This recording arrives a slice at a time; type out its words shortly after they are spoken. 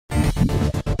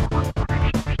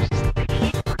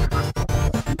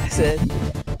Listen,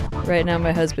 right now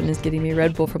my husband is getting me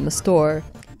Red Bull from the store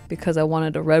because I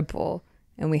wanted a Red Bull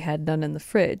and we had none in the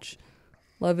fridge.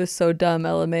 Love is so dumb,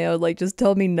 LMAO. Like, just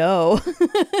tell me no.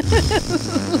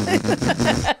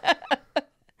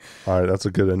 All right, that's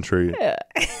a good entry. Yeah.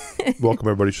 Welcome,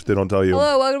 everybody. Should They Don't Tell You.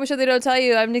 Hello, welcome to Should They Don't Tell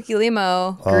You. I'm Nikki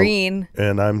Limo, Green.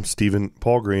 And I'm Stephen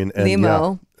Paul Green. And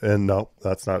Limo. Yeah, and no,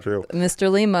 that's not true.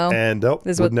 Mr. Limo. And nope,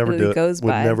 is would what never he do it. goes Would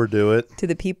by never do it. to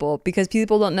the people because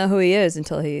people don't know who he is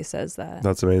until he says that.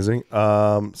 That's amazing.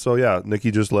 So yeah, Nikki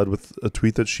just led with a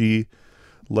tweet that she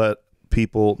let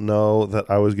people know that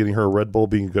I was getting her a Red Bull,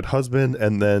 being a good husband,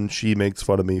 and then she makes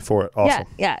fun of me for it. Awesome.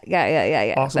 Yeah.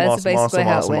 Awesome, That's basically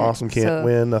how it went. awesome. Can't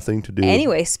win, nothing to do.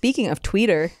 Anyway, speaking of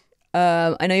Twitter,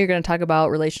 I know you're going to talk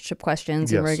about relationship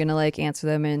questions, Yes. and we're going to like answer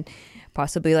them and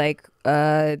possibly like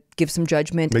give some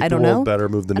judgment. Make I don't the world know. better,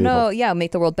 move the needle. No, yeah,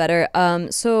 make the world better.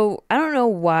 So I don't know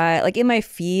why, like in my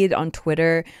feed on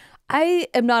Twitter, I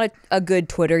am not a good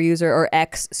Twitter user, or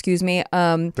X, excuse me.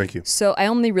 Thank you. So I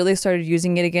only really started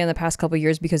using it again the past couple of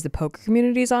years because the poker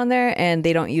community is on there and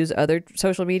they don't use other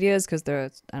social medias because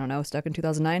they're, I don't know, stuck in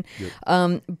 2009.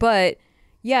 Yep. But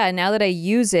yeah, now that I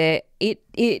use it,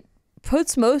 it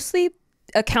puts mostly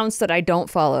accounts that I don't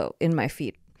follow in my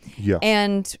feed. Yeah.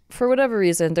 And for whatever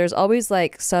reason, there's always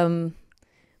like some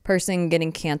person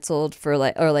getting canceled for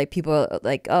like, or like people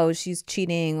like, oh, she's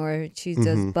cheating or she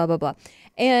does blah, blah, blah.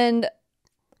 And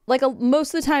like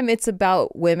most of the time it's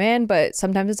about women, but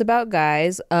sometimes it's about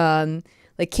guys.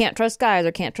 Like can't trust guys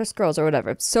or can't trust girls or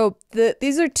whatever. So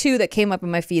these are two that came up in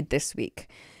my feed this week.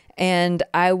 And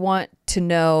I want to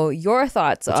know your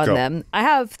thoughts on them. I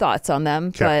have thoughts on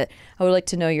them, but I would like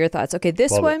to know your thoughts. Okay,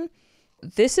 this one,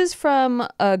 this is from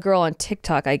a girl on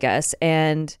TikTok, I guess.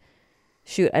 And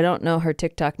shoot, I don't know her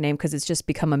TikTok name because it's just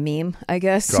become a meme, I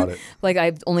guess. Got it. Like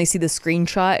I only see the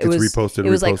screenshot. It was reposted. It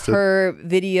was like her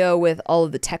video with all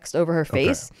of the text over her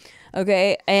face.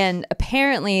 Okay. And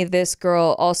apparently this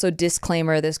girl, also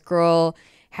disclaimer, this girl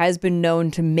has been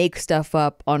known to make stuff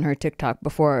up on her TikTok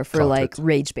before for like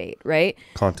rage bait, right?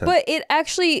 Content. But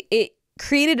it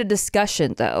created a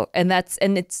discussion though.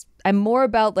 I'm more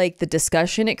about like the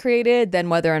discussion it created than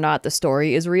whether or not the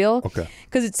story is real. Okay.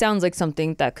 Because it sounds like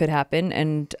something that could happen.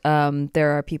 And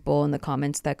there are people in the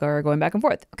comments that are going back and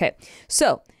forth. Okay.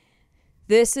 So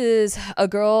this is a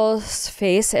girl's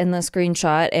face in the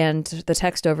screenshot, and the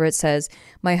text over it says,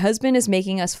 "My husband is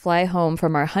making us fly home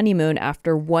from our honeymoon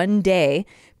after one day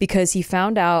because he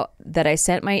found out that I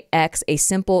sent my ex a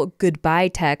simple goodbye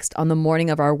text on the morning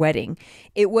of our wedding.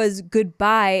 It was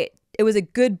goodbye. It was a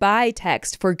goodbye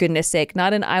text, for goodness sake,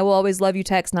 not an I will always love you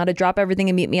text, not a drop everything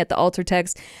and meet me at the altar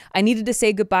text. I needed to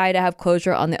say goodbye to have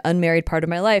closure on the unmarried part of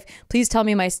my life. Please tell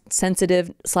me my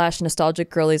sensitive/nostalgic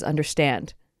girlies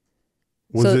understand."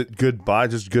 Was it goodbye?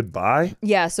 Just goodbye?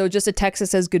 Yeah, so just a text that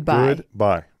says goodbye.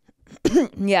 Goodbye.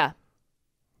 Yeah.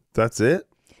 That's it?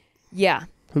 Yeah.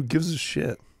 Who gives a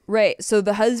shit? Right. So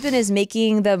the husband is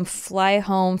making them fly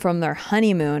home from their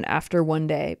honeymoon after one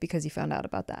day because he found out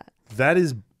about that. That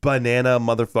is banana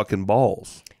motherfucking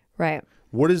balls. Right.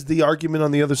 What is the argument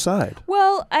on the other side?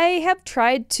 Well, I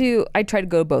tried to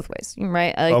go both ways,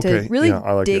 right? I like to really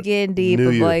dig in deep New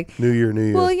of year. like New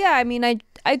year. Well, yeah, I mean,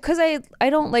 because I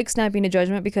don't like snapping to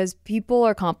judgment because people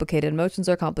are complicated, emotions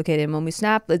are complicated, and when we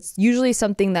snap, it's usually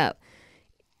something that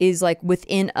is like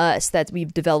within us that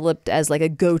we've developed as like a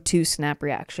go-to snap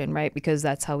reaction, right? Because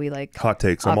that's how we like hot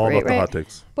takes. operate, I'm all about right? the hot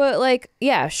takes. But like,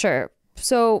 yeah, sure.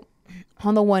 So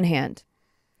on the one hand,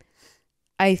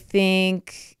 I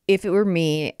think if it were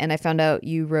me and I found out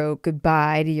you wrote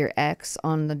goodbye to your ex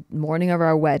on the morning of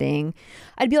our wedding,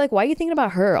 I'd be like, why are you thinking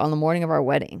about her on the morning of our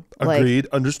wedding? Agreed.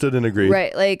 Like, understood and agreed.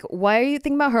 Right. Like, why are you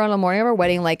thinking about her on the morning of our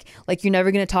wedding? Like you're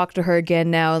never going to talk to her again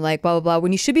now and like blah, blah, blah.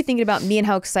 When you should be thinking about me and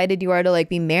how excited you are to like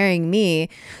be marrying me.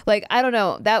 Like, I don't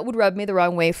know. That would rub me the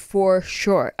wrong way for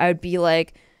sure. I would be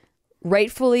like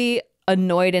rightfully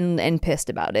annoyed and pissed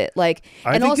about it. Like,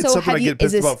 I and think also, it's something I get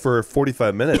pissed about for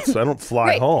 45 minutes. So I don't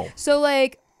fly home. So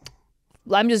like,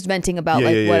 I'm just venting about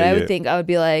what I would think. I would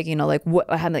be like, you know, like what,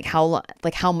 like how long,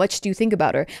 like how much do you think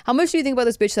about her? How much do you think about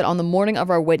this bitch that on the morning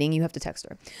of our wedding you have to text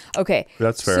her? Okay,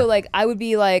 that's fair. So like, I would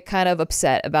be like kind of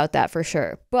upset about that for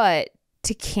sure. But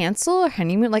to cancel a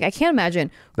honeymoon, like I can't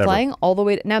imagine flying all the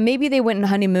way. Now maybe they went and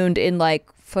honeymooned in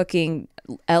like fucking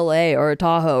LA or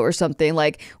Tahoe or something,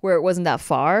 like where it wasn't that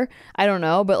far. I don't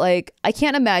know, but like I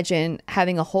can't imagine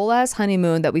having a whole ass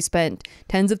honeymoon that we spent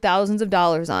tens of thousands of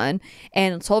dollars on,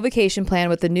 and this whole vacation plan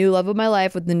with the new love of my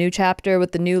life, with the new chapter,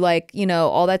 with the new like, you know,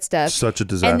 all that stuff. Such a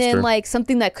disaster. And then like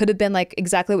something that could have been like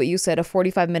exactly what you said, a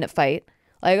 45-minute fight.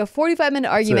 Like a 45-minute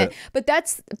argument. But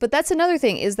that's another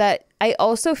thing, is that I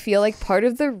also feel like part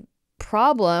of the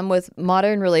problem with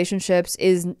modern relationships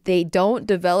is they don't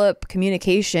develop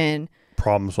communication,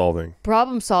 problem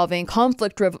solving,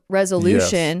 conflict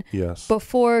resolution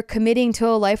before committing to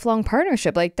a lifelong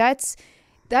partnership. Like that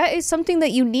is something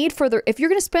that you need if you're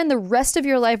going to spend the rest of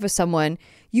your life with someone,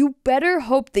 you better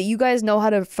hope that you guys know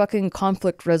how to fucking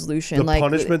conflict resolution. The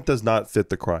punishment does not fit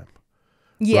the crime.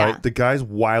 Yeah. Right? The guy's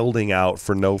wilding out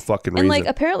for no fucking reason. And like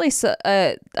apparently,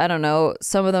 I don't know,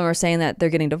 some of them are saying that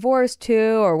they're getting divorced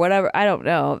too or whatever. I don't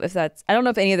know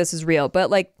if any of this is real,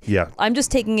 but like, yeah, I'm just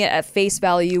taking it at face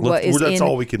value. That's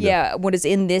all we can do. Yeah, what is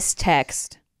in this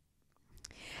text.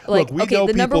 Like, look,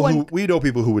 we know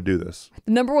people who would do this.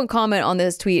 The number one comment on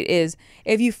this tweet is,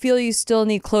 if you feel you still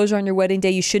need closure on your wedding day,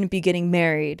 you shouldn't be getting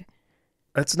married.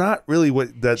 That's not really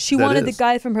what that She wanted the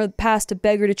guy from her past to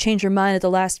beg her to change her mind at the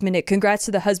last minute. Congrats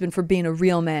to the husband for being a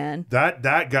real man. That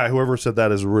guy, whoever said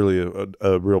that, is really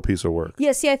a real piece of work.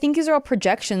 Yeah, see, I think these are all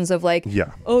projections of like,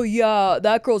 oh yeah,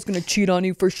 that girl's going to cheat on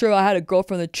you for sure. I had a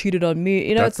girlfriend that cheated on me.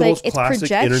 You know, that's it's the most classic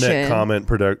internet comment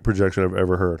projection I've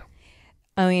ever heard.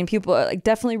 I mean, people are like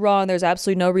definitely wrong. There's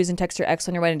absolutely no reason to text your ex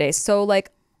on your wedding day. So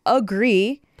like,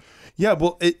 agree. Yeah,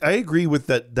 well, I agree with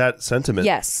that sentiment.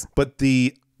 Yes. But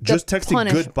just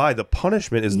texting goodbye, the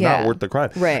punishment is not worth the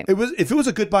crime. Right. If it was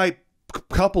a goodbye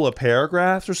couple of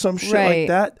paragraphs or some shit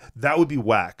like that would be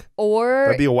whack. Or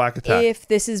that'd be a whack attack. If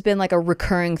this has been like a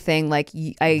recurring thing, like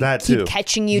I keep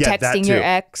catching you texting your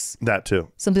ex. That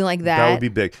too. Something like that. That would be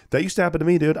big. That used to happen to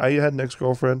me, dude. I had an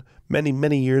ex-girlfriend many,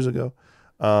 many years ago.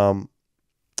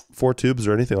 4 tubes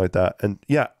or anything like that. And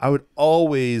yeah, I would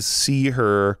always see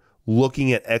her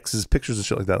looking at ex's pictures and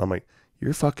shit like that. I'm like,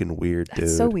 you're fucking weird, dude.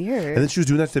 That's so weird. And then she was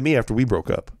doing that to me after we broke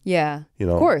up. Yeah. You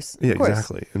know? Of course. Yeah,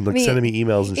 exactly. And like sending me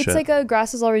emails and shit. It's like a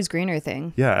grass is always greener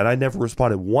thing. Yeah. And I never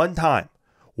responded one time,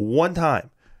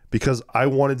 because I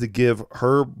wanted to give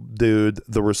her dude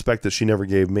the respect that she never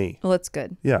gave me. Well, that's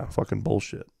good. Yeah. Fucking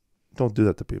bullshit. Don't do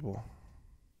that to people.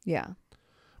 Yeah.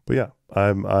 But yeah,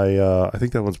 I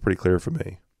think that one's pretty clear for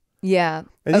me. Yeah.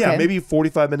 And yeah, maybe a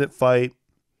 45-minute fight.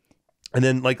 And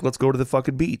then, like, let's go to the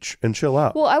fucking beach and chill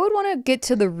out. Well, I would want to get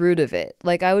to the root of it.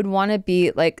 Like, I would want to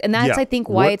be like, and that's, I think,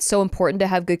 why it's so important to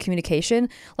have good communication.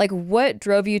 Like, what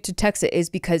drove you to text it? Is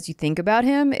because you think about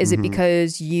him? Is it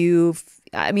because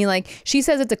I mean, like, she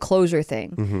says it's a closure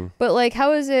thing. But, like,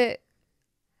 how is it?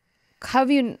 How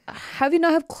do you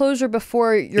not have closure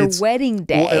before your wedding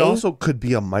day? Well, it also could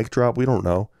be a mic drop. We don't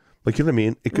know. Like, you know what I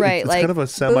mean? It's like, kind of a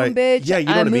semi... Boom, bitch, yeah, you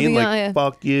know what I mean? Like,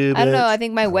 fuck you, bitch. I don't know. I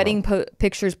think my wedding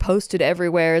pictures posted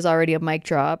everywhere is already a mic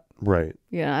drop. Right.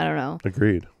 Yeah, I don't know.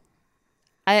 Agreed.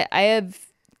 I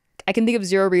can think of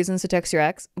 0 reasons to text your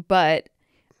ex, but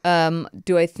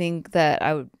do I think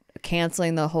that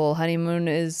canceling the whole honeymoon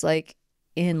is, like,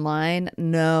 in line?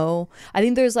 No. I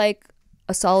think there's, like,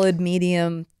 a solid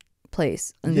medium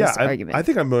place in this argument. I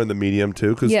think I'm more in the medium,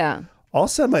 too, because... Yeah. I'll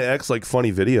send my ex like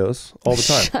funny videos all the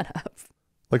time. Shut up.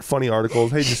 Like funny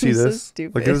articles. Hey, did you see this? So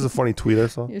stupid. Like, here's a funny tweet I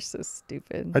saw. You're so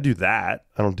stupid. I do that.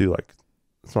 I don't do like,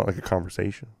 it's not like a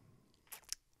conversation.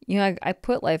 You know, I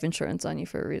put life insurance on you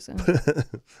for a reason.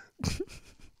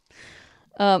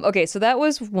 Okay, so that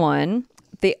was one.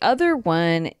 The other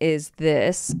one is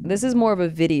this. This is more of a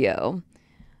video.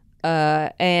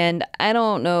 And I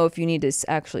don't know if you need to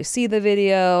actually see the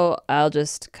video. I'll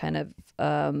just kind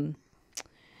of...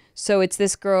 So it's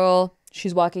this girl.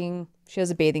 She's walking. She has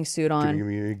a bathing suit on.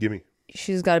 Give me.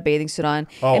 She's got a bathing suit on.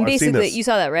 Oh, and basically, I've seen this. You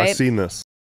saw that, right? I've seen this.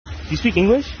 Do you speak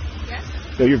English? Yes.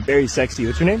 No, you're very sexy.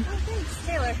 What's your name? Oh, thanks.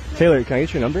 Taylor. Taylor, can I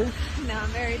get your number? No,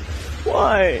 I'm married.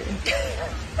 Why?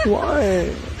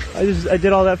 Why? I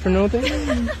did all that for nothing?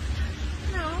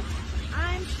 No,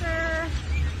 I'm sure.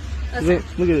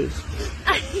 Look at this.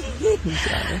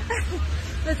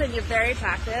 Listen, you're very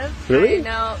attractive. Really? I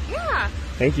know. Yeah.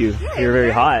 Thank you. Yeah, you're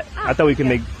very hot. Oh, I thought we could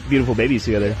make beautiful babies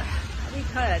together. We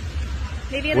could.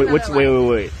 Maybe in another life.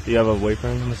 Wait. Do you have a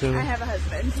boyfriend, I'm assuming? I have a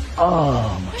husband.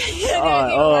 Oh, my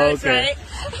God. Oh, okay.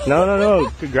 Right?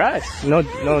 No. Congrats. No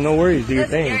worries. Do your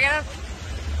thing.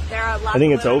 There are lots I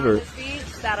think of it's women over. on this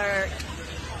beach that are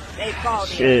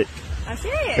quality. Shit. I'm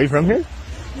serious. Are you from here?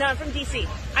 No, I'm from DC.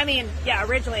 I mean, yeah,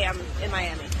 originally I'm in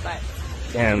Miami, but...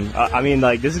 Damn. I mean,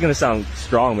 like, this is going to sound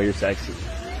strong, but you're sexy.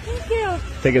 Thank you.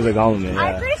 Take it as a compliment. Yeah.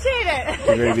 I appreciate it.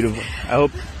 You're very beautiful.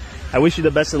 I wish you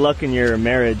the best of luck in your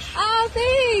marriage. Oh,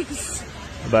 thanks.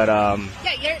 But,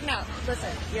 Yeah, listen,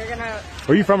 you're gonna...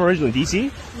 Where are you from originally,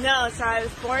 DC? No, so I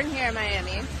was born here in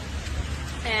Miami.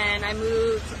 And I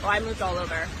moved all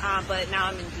over, but now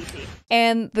I'm in DC.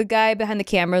 And the guy behind the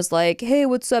camera is like, hey,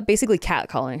 what's up? Basically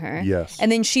catcalling her. Yes.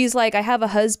 And then she's like, I have a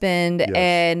husband. Yes.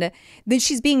 And then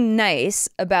she's being nice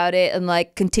about it and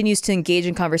like continues to engage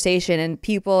in conversation. And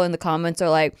people in the comments are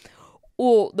like,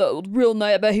 oh, the real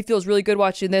night. I bet he feels really good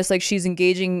watching this. Like she's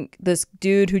engaging this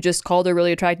dude who just called her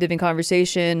really attractive in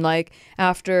conversation. Like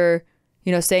after,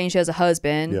 you know, saying she has a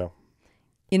husband. Yeah.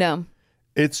 You know.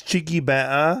 It's cheeky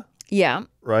ba'a. Yeah.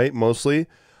 Right. Mostly.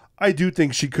 I do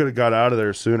think she could have got out of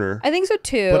there sooner. I think so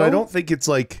too. But I don't think it's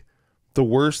like the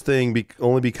worst thing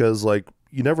only because like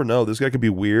you never know. This guy could be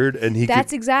weird and he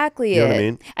That's could, exactly you it. know what I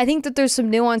mean? I think that there's some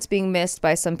nuance being missed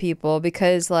by some people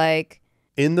because like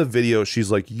in the video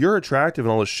she's like, you're attractive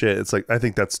and all this shit. It's like I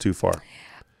think that's too far.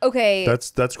 Okay.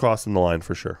 That's crossing the line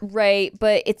for sure. Right,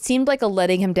 but it seemed like a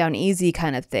letting him down easy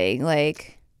kind of thing.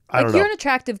 Like I don't know. You're an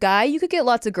attractive guy. You could get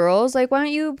lots of girls. Like, why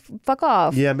don't you fuck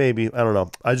off? Yeah, maybe. I don't know.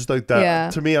 I just like that. Yeah.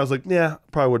 To me, I was like, yeah,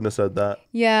 probably wouldn't have said that.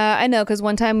 Yeah, I know. Because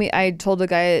one time I told a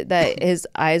guy that his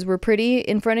eyes were pretty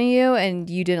in front of you, and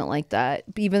you didn't like that,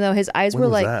 even though his eyes When were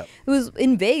was like that? it was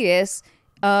in Vegas,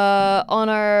 on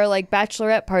our like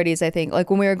bachelorette parties. I think like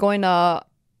when we were going to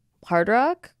Hard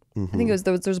Rock. I think it was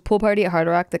there was a pool party at Hard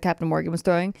Rock that Captain Morgan was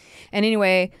throwing, and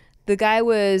anyway. The guy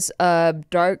was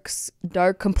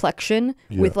dark complexion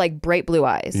with like bright blue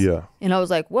eyes. Yeah. And I was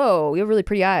like, whoa, you have really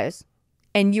pretty eyes.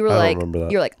 And you were I don't like, remember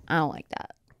that. you're like, I don't like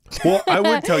that. Well, I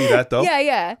would tell you that though.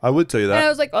 Yeah. I would tell you that. And I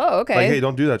was like, oh, okay. Like, hey,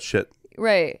 don't do that shit,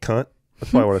 Right. cunt.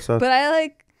 That's probably what I said. But I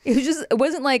like, it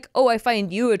wasn't like, oh, I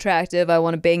find you attractive, I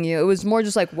want to bang you. It was more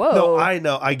just like, whoa. No, I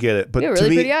know. I get it. But You have to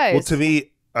really me, pretty eyes. well, to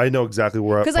me, I know exactly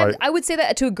where Because I would say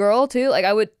that to a girl too. Like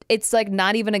it's like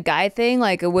not even a guy thing.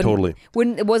 Like it Totally.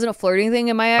 it wasn't a flirting thing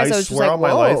in my eyes. I was just swear like, on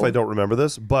my whoa. life, I don't remember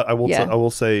this, but I will. Yeah. I will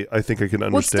say I think I can Well,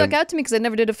 it understand. stuck out to me because I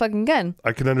never did it fucking again.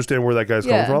 I can understand where that guy's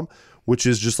Yeah. coming from, which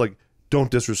is just like, don't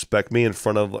disrespect me in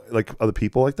front of like other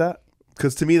people like that.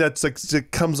 Because to me, that's like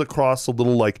it comes across a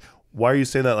little like, why are you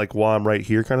saying that like while I'm right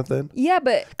here kind of thing? Yeah,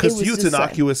 but Because it to you was it's just like-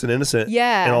 innocuous and innocent,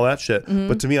 Yeah. and all that shit.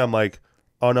 But to me, I'm like,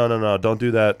 oh no, don't do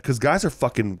that. Because guys are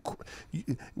fucking.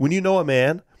 When you know a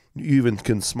man, you even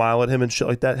can smile at him and shit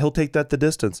like that. He'll take that the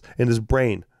distance in his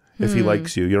brain if he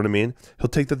likes you. You know what I mean? He'll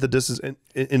take that the distance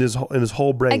in his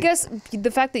whole brain. I guess the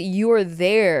fact that you were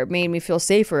there made me feel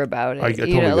safer about it. I you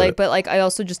totally know, get like, it. but like I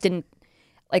also just didn't.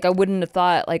 Like I wouldn't have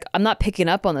thought like I'm not picking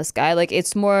up on this guy. Like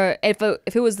it's more if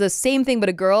it was the same thing but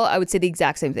a girl, I would say the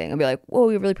exact same thing. I'd be like, whoa,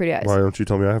 you have really pretty eyes. Why don't you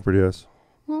tell me I have pretty eyes?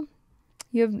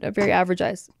 You have very average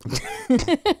eyes. There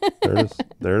it is.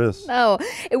 There it is. No,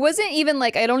 it wasn't even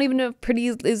like I don't even know if pretty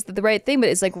is the right thing, but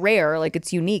it's like rare. Like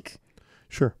it's unique.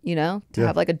 Sure. You know, to Yeah.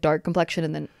 have like a dark complexion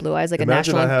and then blue eyes, like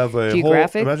Imagine a I National have a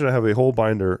Geographic. imagine I have a whole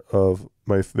binder of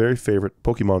my very favorite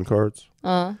Pokemon cards,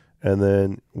 and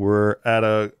then we're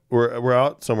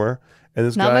out somewhere, and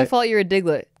this Not guy. my fault. You're a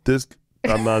Diglett.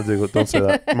 I'm not a Diglett. Don't say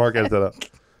that. Mark, edit that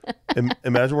up.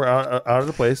 Imagine we're out of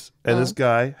the place, and this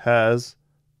guy has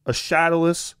a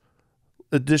Shadowless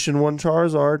Edition 1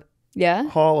 Charizard Yeah.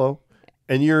 holo,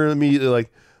 and you're immediately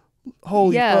like,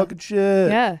 holy Yeah. fucking shit.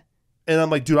 Yeah. And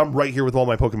I'm like, dude, I'm right here with all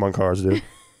my Pokemon cards, dude.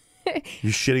 You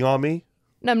shitting on me?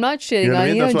 No, I'm not shitting You know what on I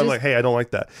mean? you. That's why I'm just- like, hey, I don't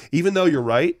like that. Even though you're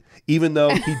right, even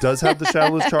though he does have the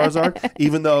Shadowless Charizard,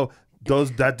 even though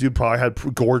that dude probably had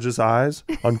gorgeous eyes,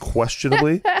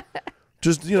 unquestionably.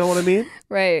 Just, you know what I mean?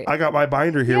 right. I got my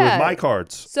binder here Yeah. with my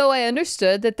cards. So I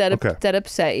understood that Okay. that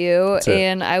upset you, That's it.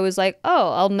 and I was like,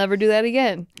 oh, I'll never do that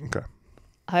again. Okay.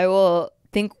 I will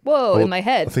think, whoa, in my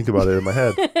head. I'll think about it in my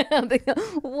head. I'm thinking, I'll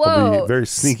whoa, be very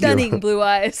sneaky stunning about- blue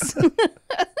eyes.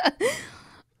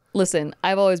 Listen,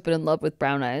 I've always been in love with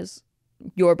brown eyes.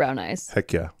 Your brown eyes.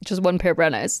 Heck yeah. Just one pair of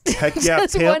brown eyes. Heck yeah,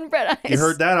 Just pimp. one brown eyes. You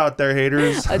heard that out there,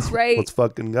 haters. That's right. Let's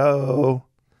fucking go.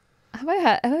 Have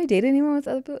I dated anyone with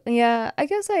other blue? Yeah, I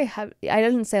guess I have. I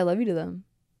didn't say I love you to them.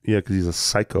 Yeah, because he's a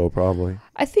psycho, probably.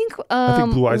 I think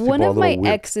blue eyes one people are of a my little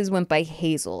weird. exes went by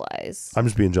hazel eyes. I'm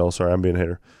just being jealous. Sorry, I'm being a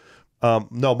hater.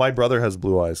 No, my brother has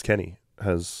blue eyes. Kenny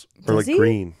has, or Does like he?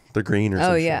 green. They're green or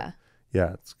something. Oh yeah.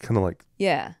 Yeah, it's kind of like,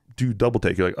 Yeah. do double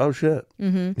take. You're like, oh shit.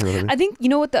 Mm-hmm. You know what I mean? I think you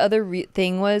know what the other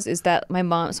thing was is that my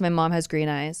mom has green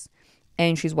eyes,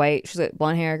 and she's white. She's got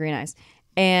blonde hair, green eyes,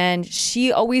 and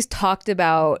she always talked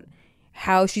about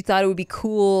how she thought it would be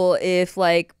cool if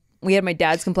like we had my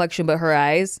dad's complexion but her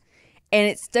eyes, and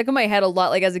it stuck in my head a lot.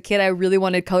 Like as a kid, I really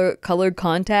wanted colored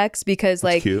contacts because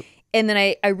like, cute. and then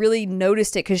I really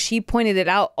noticed it because she pointed it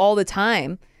out all the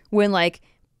time when like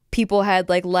people had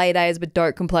like light eyes but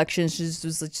dark complexions. She just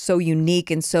was like, so unique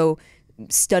and so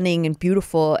stunning and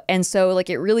beautiful, and so like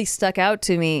it really stuck out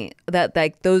to me that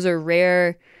like those are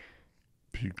rare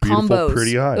Beautiful, combos.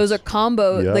 pretty eyes. Those are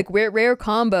combos, Yep. like rare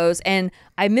combos, and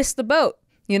I missed the boat.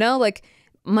 You know, like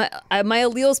my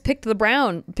alleles picked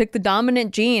the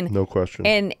dominant gene, No question.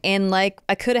 and like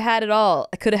I could have had it all.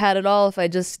 I could have had it all if I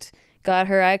just got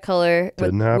her eye color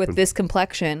Didn't happen. with this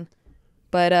complexion.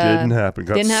 But didn't happen.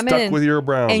 Got stuck with your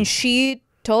brown. And she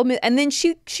told me, and then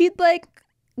she'd like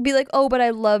be like, oh, but I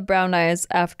love brown eyes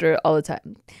after all the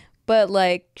time. But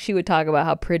like she would talk about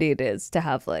how pretty it is to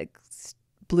have like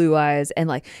blue eyes, and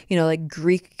like, you know, like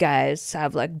Greek guys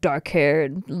have like dark hair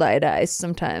and light eyes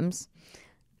sometimes.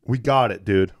 We got it,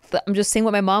 dude. I'm just saying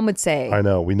what my mom would say. I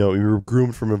know. We know. You were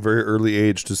groomed from a very early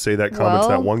age to say that comment to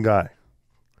that one guy.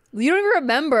 You don't even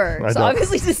remember. So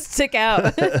obviously it just stick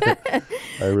out.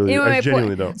 I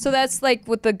genuinely don't. So that's like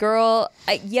with the girl.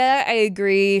 I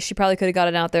agree. She probably could have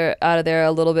gotten out of there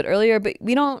a little bit earlier, but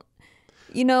we don't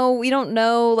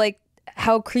know like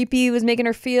how creepy it was making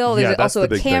her feel. There's also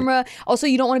a camera. Also,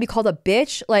 you don't want to be called a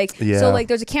bitch. Like, so like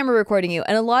there's a camera recording you,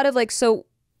 and a lot of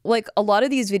a lot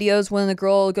of these videos when the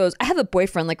girl goes, I have a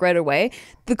boyfriend, like right away,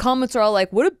 the comments are all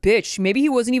like, what a bitch. Maybe he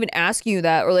wasn't even asking you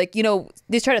that. Or like, you know,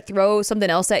 they try to throw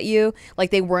something else at you. Like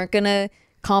they weren't going to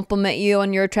compliment you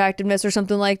on your attractiveness or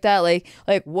something like that. Like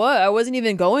what? I wasn't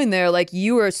even going there. Like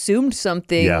you assumed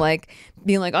something, like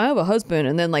being like, I have a husband,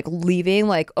 and then like leaving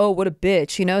like, oh, what a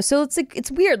bitch, you know? So it's like, it's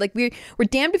weird. Like we're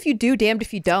damned if you do, damned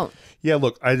if you don't. Yeah,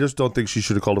 look, I just don't think she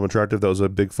should have called him attractive. That was a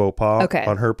big faux pas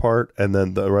on her part. And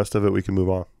then the rest of it, we can move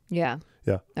on. Yeah.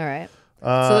 Yeah. All right.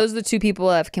 So those are the two people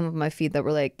that have come up my feed that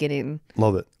were like getting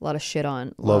love it. A lot of shit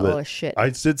on. Love a it. lot of shit.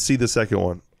 I did see the second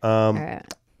one. All right.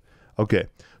 Okay.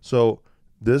 So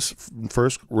this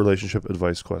first relationship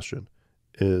advice question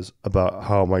is about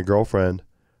how my girlfriend,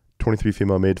 23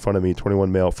 female, made fun of me,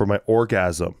 21 male, for my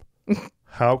orgasm.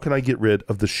 How can I get rid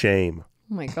of the shame?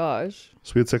 Oh my gosh.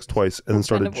 So we had sex twice and then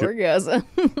started orgasm.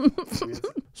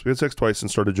 So we had sex twice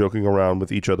and started joking around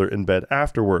with each other in bed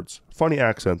afterwards. Funny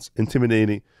accents,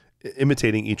 imitating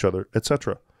each other,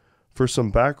 etc. For some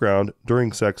background,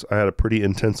 during sex, I had a pretty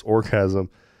intense orgasm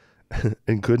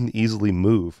and couldn't easily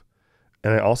move.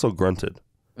 And I also grunted.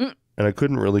 And I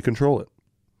couldn't really control it.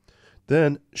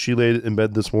 Then she laid in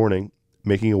bed this morning,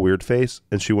 making a weird face,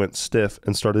 and she went stiff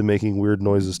and started making weird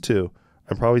noises too.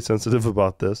 I'm probably sensitive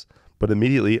about this, but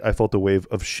immediately I felt a wave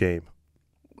of shame.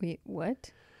 Wait,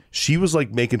 what? She was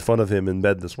like making fun of him in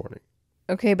bed this morning.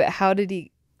 Okay, but how did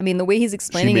he... I mean, the way he's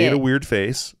explaining it... She made a weird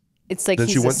face. It's like then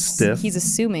she went stiff. He's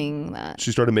assuming that.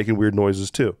 She started making weird noises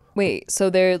too. Wait, so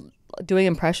they're doing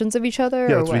impressions of each other?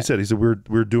 Yeah, that's what he said. He said,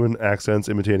 we're doing accents,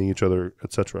 imitating each other,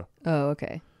 etc. Oh,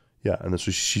 okay. Yeah, and then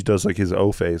so she does like his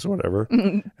O face or whatever.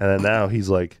 And then now he's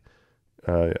like,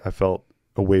 I felt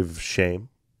a wave of shame.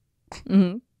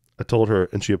 Mm-hmm. I told her,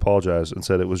 and she apologized and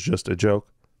said it was just a joke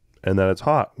and that it's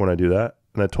hot when I do that.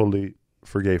 And I totally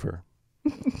forgave her.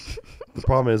 The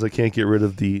problem is I can't get rid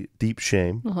of the deep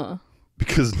shame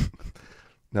because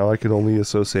now I can only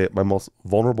associate my most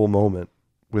vulnerable moment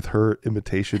with her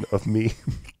imitation of me.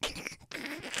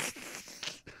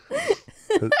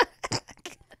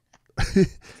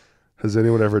 Has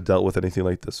anyone ever dealt with anything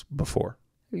like this before?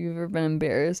 Have you ever been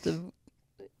embarrassed of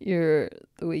the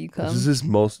way you come? This is his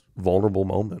most vulnerable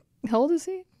moment. How old is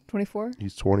he? 24?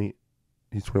 He's 20.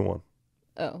 He's 21.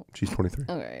 Oh. She's 23.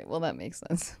 All right. Well, that makes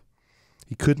sense.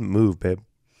 He couldn't move, babe.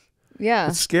 Yeah.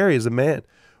 It's scary as a man.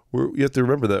 You have to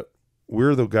remember that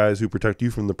we're the guys who protect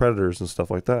you from the predators and stuff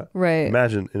like that. Right.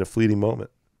 Imagine in a fleeting moment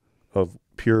of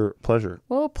pure pleasure.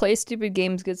 Well, play stupid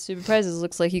games, get stupid prizes.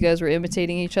 Looks like you guys were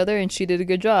imitating each other, and she did a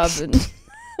good job. And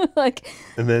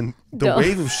and then the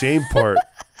wave of shame part.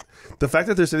 The fact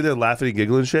that they're sitting there laughing and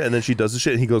giggling and shit, and then she does the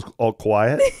shit and he goes all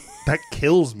quiet. That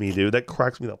kills me, dude. That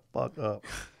cracks me the fuck up.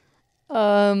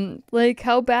 Like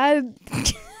how bad?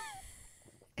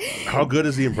 How good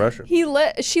is the impression? She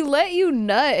let you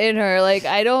nut in her. Like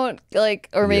I don't like,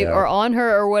 or maybe or on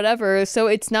her or whatever. So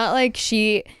it's not like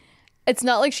she's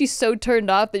so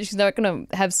turned off that she's not gonna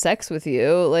have sex with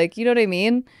you. Like, you know what I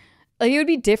mean? Like, it would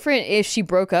be different if she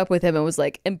broke up with him and was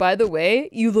like, and by the way,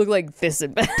 you look like this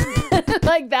in bed.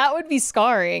 Like, that would be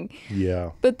scarring.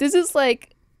 Yeah. But this is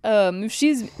like, if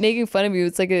she's making fun of you,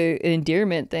 it's like an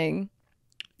endearment thing.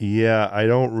 Yeah, I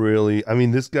don't really. I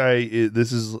mean, this guy,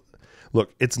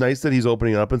 look, it's nice that he's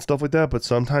opening up and stuff like that, but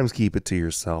sometimes keep it to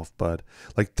yourself, bud.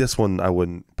 Like this one, I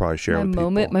wouldn't probably share with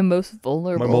people. My most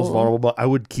vulnerable. My most vulnerable, but I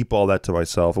would keep all that to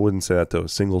myself. I wouldn't say that to a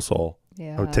single soul.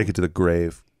 Yeah. I would take it to the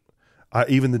grave.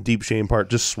 Even the deep shame part,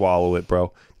 just swallow it,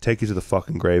 bro. Take it to the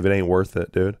fucking grave. It ain't worth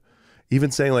it, dude.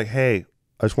 Even saying like, hey,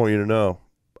 I just want you to know,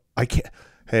 I can't.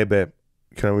 Hey, babe,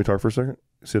 can we talk for a second?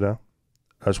 Sit down.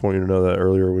 I just want you to know that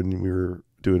earlier when we were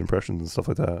doing impressions and stuff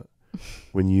like that,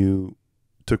 when you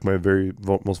took my very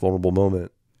most vulnerable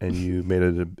moment and you made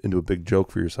it into a big joke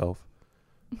for yourself,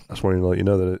 I just wanted to let you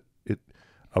know that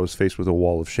I was faced with a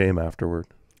wall of shame afterward.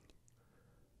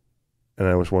 And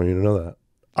I just want you to know that.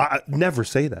 I never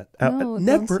say that. No,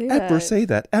 never, don't say ever that. say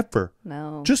that, ever.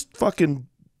 No. Just fucking,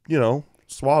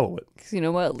 swallow it. 'Cause you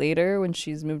know what? Later, when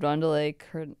she's moved on to like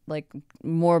her like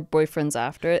more boyfriends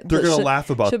after it, They're gonna laugh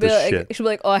about this shit. She'll be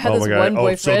like, "Oh, I had this my God. one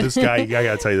boyfriend." So this guy, I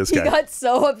gotta tell you, this he guy. got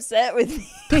so upset with me.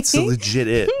 That's legit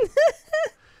it.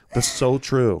 That's so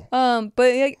true.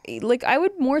 But like I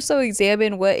would more so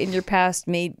examine what in your past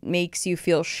makes you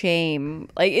feel shame.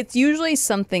 Like it's usually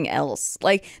something else.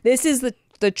 Like this is the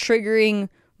triggering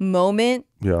moment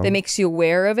that makes you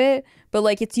aware of it. But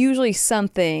like it's usually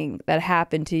something that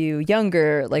happened to you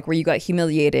younger, like where you got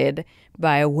humiliated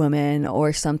by a woman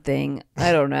or something.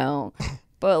 I don't know.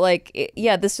 But like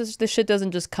this shit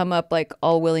doesn't just come up like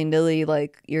all willy nilly.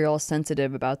 Like you're all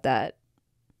sensitive about that.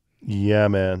 Yeah,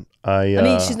 man. I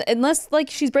mean, unless like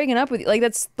she's breaking up with you, like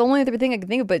that's the only other thing I can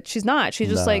think of. But she's not. She's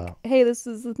just like, hey, this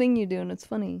is the thing you do, and it's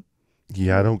funny.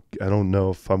 Yeah, I don't know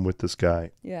if I'm with this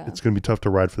guy. Yeah, it's gonna be tough to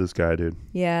ride for this guy, dude.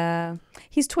 Yeah,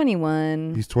 he's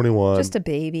 21. He's 21. Just a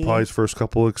baby. Probably his first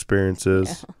couple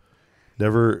experiences. Yeah.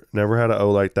 Never had an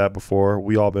O like that before.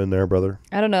 We all been there, brother.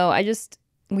 I don't know.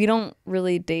 We don't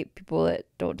really date people that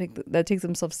that take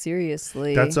themselves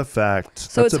seriously. That's a fact.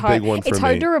 So that's it's a hard. big one for me. It's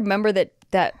hard to remember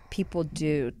that people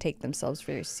do take themselves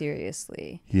very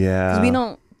seriously. Yeah.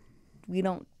 Because we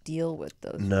don't deal with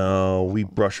those. No, we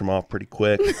brush them off pretty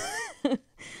quick.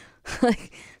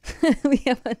 Like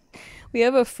we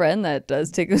have a friend that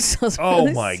does take themselves.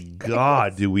 Oh my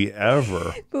God, do we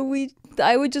ever? But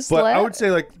I would just. But I would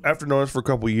say like after knowing us for a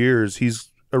couple of years, he's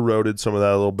eroded some of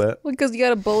that a little bit. Because you got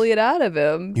to bully it out of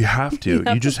him. You have to.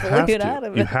 You just have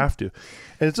to. You have to.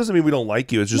 And it doesn't mean we don't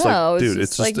like you. It's just like, dude,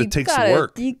 it's just it takes some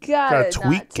work. You gotta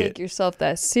tweak it. Take yourself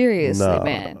that seriously,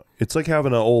 man. It's like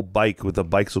having an old bike with a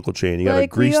bicycle chain. You gotta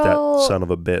grease that son of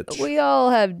a bitch. We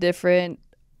all have different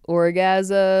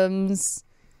orgasms.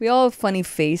 We all have funny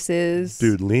faces.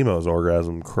 Dude, Limo's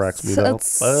orgasm cracks me up. That's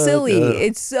silly.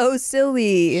 It's so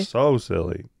silly. So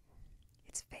silly.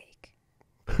 It's fake.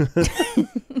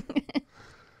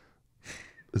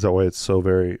 Is that why it's so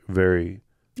very, very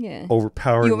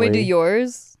overpowering? You want me to do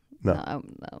yours? No, I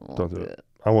don't do it.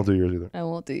 I won't do yours either. I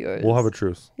won't do yours. We'll have a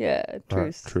truce. Yeah,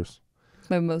 truce. Right, truce. It's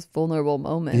my most vulnerable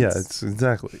moments. Yeah, it's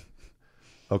exactly.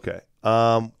 Okay.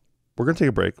 We're gonna take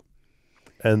a break.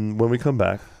 And when we come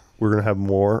back, we're going to have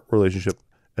more relationship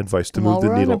advice to move the needle.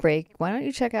 While we're on a break, why don't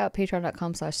you check out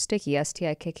patreon.com/sticky,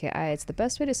 STIKKI. It's the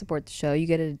best way to support the show. You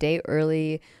get it a day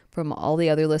early from all the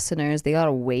other listeners. They got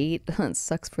to wait. It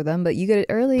sucks for them, but you get it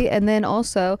early. And then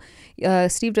also,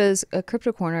 Steve does a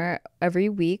crypto corner every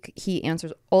week. He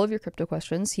answers all of your crypto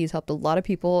questions. He's helped a lot of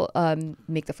people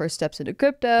make the first steps into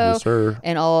crypto. Yes, sir.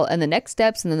 And the next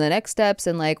steps, and then the next steps,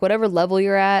 and like whatever level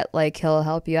you're at, like he'll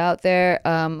help you out there.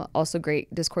 Also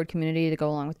great Discord community to go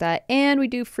along with that. And we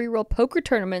do free roll poker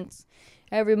tournaments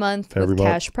every month with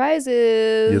cash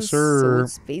prizes. Yes, sir. So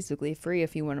it's basically free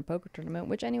if you win a poker tournament,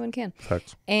 which anyone can.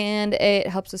 Facts. And it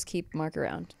helps us keep Mark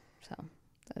around. So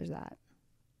there's that.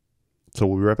 So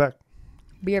we'll be right back.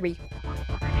 BRB.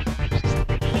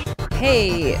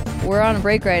 Hey, we're on a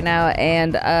break right now,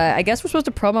 and I guess we're supposed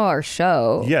to promo our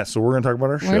show. Yeah, so we're going to talk about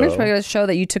our show. We're going to talk about a show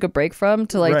that you took a break from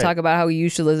to like talk about how you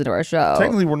should listen to our show.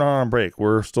 Technically, we're not on break.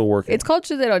 We're still working. It's called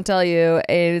Shit They Don't Tell You,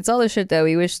 and it's all the shit that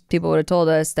we wish people would have told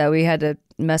us that we had to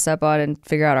mess up on and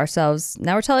figure out ourselves.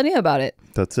 Now we're telling you about it.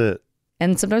 That's it.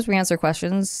 And sometimes we answer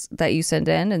questions that you send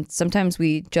in, and sometimes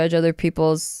we judge other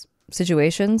people's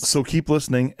situations. So keep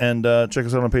listening and check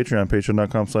us out on Patreon,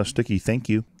 patreon.com/sticky. Thank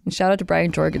you. And shout out to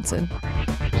Brian Jorgensen. All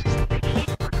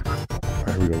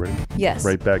right, we go ready? Yes.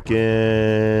 Right back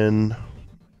in.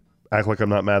 Act like I'm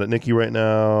not mad at Nikki right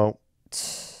now.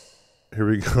 Here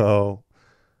we go.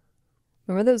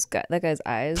 Remember that guy's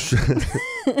eyes?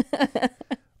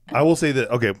 I will say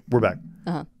that. Okay, we're back.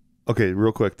 Uh-huh. Okay,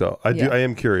 real quick though. I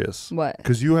am curious. What?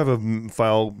 Because you have a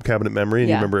file cabinet memory and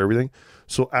you remember everything.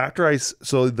 So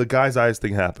so the guy's eyes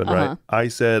thing happened, right? I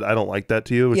said I don't like that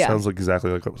to you, which sounds like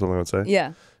exactly like something I would say.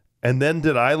 Yeah. And then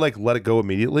did I like let it go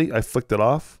immediately? I flicked it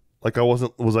off. Like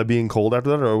was I being cold after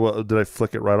that, or did I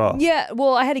flick it right off? Yeah.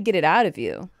 Well, I had to get it out of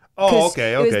you. Oh,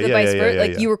 okay. It was the vice versa.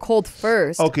 Like you were cold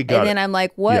first. Okay, got it. And then I'm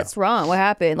like, what's wrong? What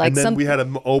happened? Like and then we had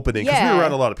an opening because we were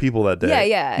around a lot of people that day.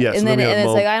 Yeah. So and then it's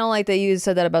like, I don't like that you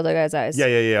said that about the guy's eyes.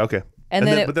 Yeah. Okay. And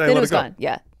then it was gone.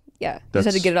 Yeah. You just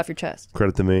had to get it off your chest.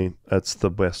 Credit to me. That's the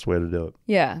best way to do it.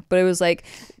 Yeah. But it was like,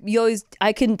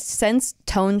 I can sense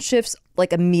tone shifts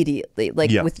like immediately, like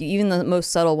with you, even the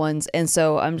most subtle ones. And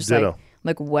so I'm just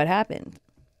like, what happened?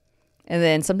 And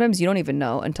then sometimes you don't even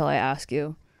know until I ask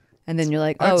you. And then you're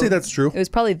like, I'd say that's true. It was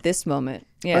probably this moment.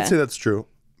 Yeah. I'd say that's true.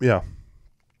 Yeah.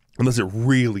 Unless it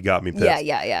really got me pissed.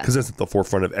 Yeah. Because that's at the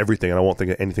forefront of everything and I won't think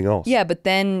of anything else. Yeah, but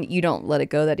then you don't let it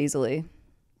go that easily.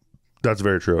 That's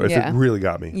very true. If it really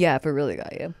got me. Yeah, if it really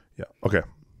got you. Yeah. Okay.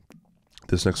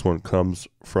 This next one comes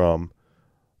from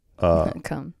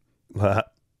Come.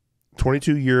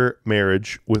 22-year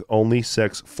marriage with only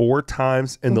sex 4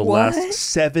 times in the What? last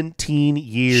 17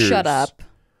 years. Shut up.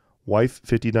 Wife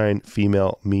 59,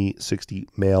 female, me 60,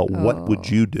 male. What would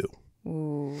you do?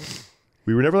 Ooh.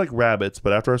 We were never like rabbits,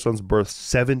 but after our son's birth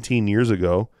 17 years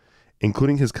ago,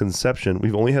 including his conception,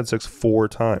 we've only had sex 4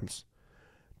 times.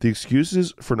 The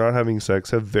excuses for not having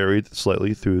sex have varied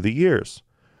slightly through the years.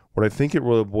 What I think it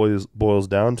really boils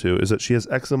down to is that she has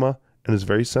eczema and is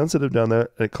very sensitive down there,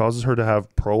 and it causes her to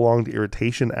have prolonged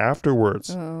irritation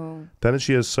afterwards. Oh. Then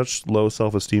she has such low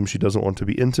self-esteem she doesn't want to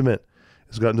be intimate.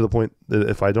 It's gotten to the point that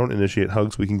if I don't initiate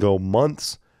hugs, we can go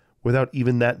months without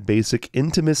even that basic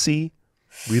intimacy.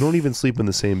 We don't even sleep in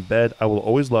the same bed. I will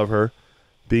always love her,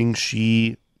 being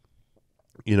she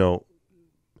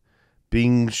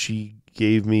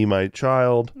gave me my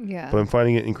child. Yeah. But I'm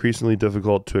finding it increasingly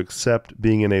difficult to accept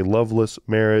being in a loveless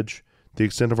marriage. The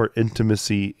extent of our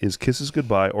intimacy is kisses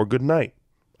goodbye or good night.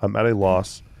 I'm at a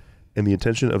loss, and the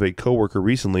attention of a coworker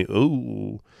recently,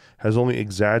 has only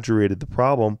exaggerated the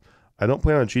problem. I don't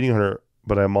plan on cheating on her,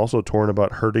 but I'm also torn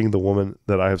about hurting the woman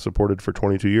that I have supported for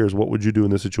 22 years. What would you do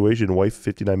in this situation? Wife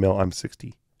 59, male, I'm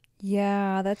 60.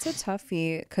 Yeah, that's a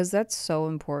toughie because that's so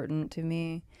important to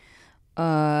me.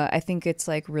 I think it's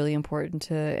like really important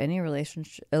to any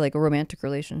relationship, like a romantic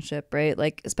relationship, right?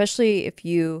 Like, especially if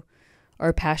you are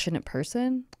a passionate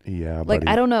person. Yeah, like, buddy.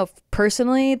 I don't know,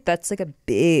 personally, that's like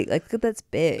that's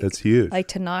big. It's huge. Like,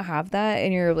 to not have that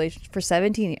in your relationship for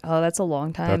 17, that's a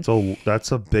long time.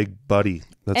 That's a big buddy.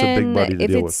 That's a big buddy to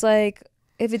deal with.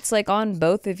 If it's like on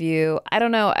both of you, I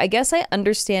don't know. I guess I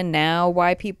understand now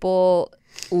why people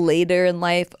later in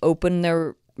life open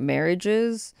their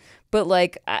marriages, but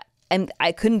like,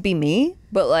 I couldn't be me,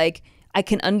 but like, I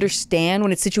can understand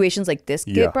when it's situations like this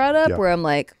get brought up where I'm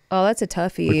like, oh, that's a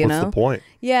toughie, like, you what's know? the point?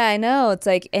 Yeah, I know. It's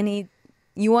like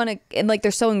you want to, and like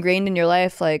they're so ingrained in your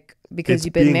life, like because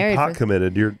you've been being married. Pot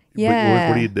committed. What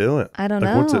are you doing? I don't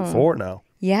know. What's it for now?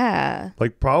 Yeah.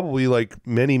 Like probably like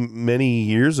many, many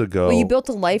years ago. Well, you built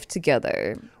a life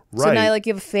together. Right. So now like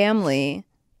you have a family.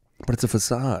 But it's a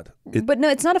facade. But no,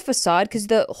 it's not a facade because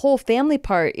the whole family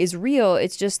part is real.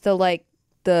 It's just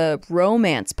the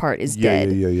romance part is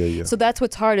dead. Yeah. So that's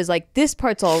what's hard is like this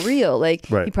part's all real. Like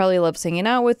right. He probably loves hanging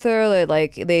out with her.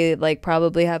 Like they like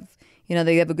probably have,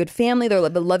 they have a good family. They're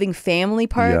like the loving family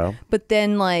part. Yeah. But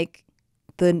then like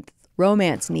the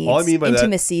romance needs, all I mean by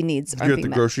intimacy needs. You're at the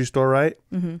grocery store, right?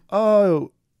 Mm-hmm.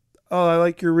 Oh, I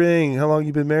like your ring. How long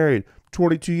you been married?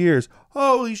 22 years.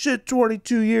 Holy shit,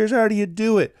 22 years. How do you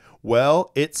do it?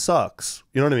 Well, it sucks.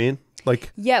 You know what I mean?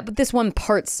 Like, yeah, but this one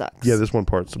part sucks. Yeah, this one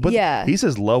part. But yeah. He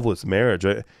says loveless marriage.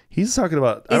 He's talking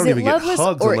about I don't even get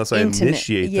hugs unless intimate? I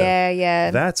initiate them. Yeah.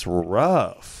 That's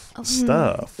rough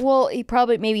stuff. Well,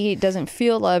 maybe he doesn't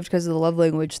feel loved because of the love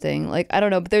language thing. Like, I don't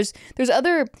know, but there's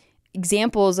other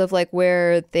examples of like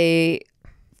where they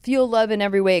feel love in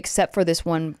every way except for this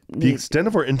one need. The extent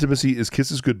of our intimacy is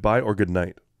kisses goodbye or good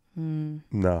night.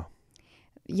 No.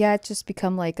 Yeah, it's just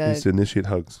become like he needs to initiate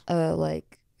hugs.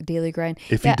 Like daily grind.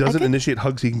 If he doesn't initiate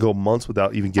hugs, he can go months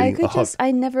without even getting a hug.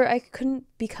 I couldn't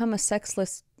become a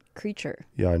sexless creature.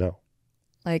 Yeah, I know.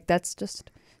 Like that's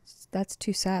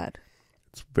too sad.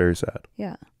 It's very sad.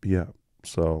 Yeah. Yeah.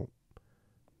 So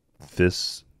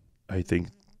I think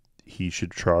he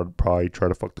should probably try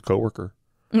to fuck the coworker.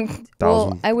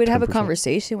 Well, I would have a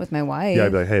conversation with my wife. Yeah,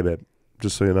 I'd be like, hey, babe,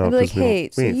 just so you know. I'd be like, hey,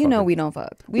 so we don't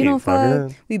fuck. We don't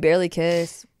fuck. We barely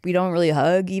kiss. We don't really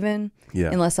hug even. Yeah.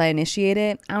 Unless I initiate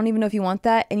it. I don't even know if you want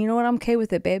that. And you know what? I'm okay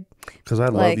with it, babe. Because I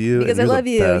love you. Because I love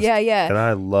you. Best, yeah. And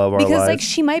I love our because lives. like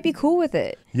she might be cool with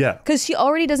it. Yeah. Because she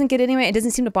already doesn't get it anyway. It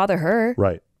doesn't seem to bother her.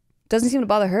 Right. Doesn't seem to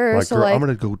bother her. Like, so girl, like, I'm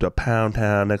gonna go to Pound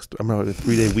Town next. I'm gonna have a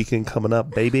 3-day weekend coming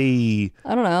up, baby.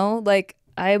 I don't know. Like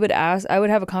I would have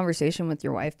a conversation with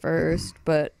your wife first,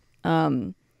 but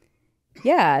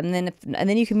yeah, and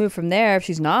then you can move from there. If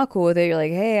she's not cool with it, you're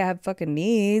like, hey, I have fucking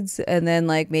needs, and then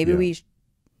like maybe we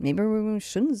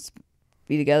shouldn't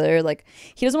be together. Like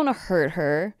he doesn't want to hurt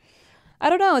her. I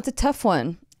don't know. It's a tough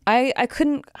one. I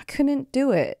couldn't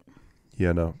do it.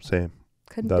 Yeah, no, same.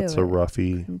 That's a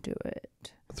roughie. Couldn't do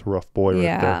it. That's a rough boy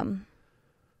right there.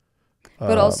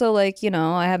 But also like,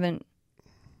 I haven't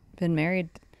been married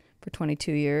for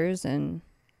 22 years and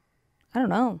I don't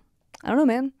know,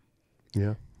 man.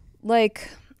 Yeah. Like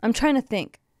I'm trying to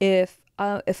think if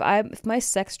my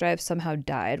sex drive somehow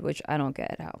died, which I don't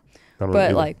get how.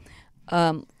 But like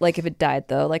if it died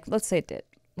though, like let's say it did.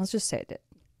 Let's just say it did.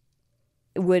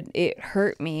 Would it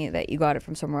hurt me that you got it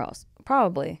from somewhere else?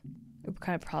 Probably.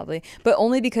 Probably. But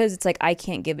only because it's like I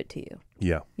can't give it to you.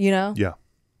 Yeah. You know? Yeah.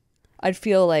 I'd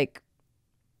feel like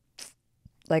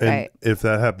Like and if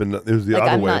that happened, it was the like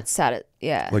other I'm way. not sad.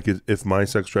 Yeah. Like if my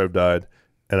sex drive died,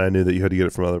 and I knew that you had to get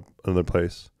it from another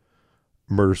place,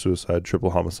 murder, suicide,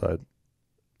 triple homicide.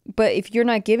 But if you're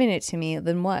not giving it to me,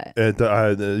 then what?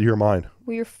 You're mine.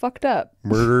 Well, you're fucked up.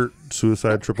 Murder,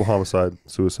 suicide, triple homicide,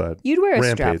 suicide. You'd wear a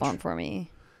Rampage. strap on for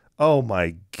me. Oh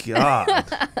my God.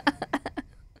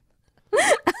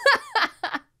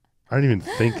 I didn't even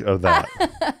think of that.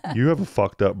 You have a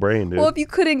fucked up brain, dude. Well, if you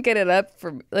couldn't get it up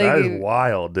for like, that is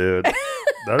wild, dude.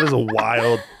 That is a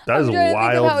wild. That is a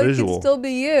wild visual. It could still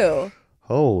be you.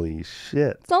 Holy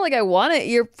shit! It's not like I want it.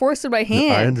 You're forcing my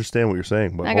hand. I understand what you're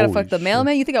saying, but I gotta fuck the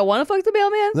mailman. You think I want to fuck the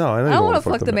mailman? No, I don't want to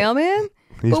fuck the mailman.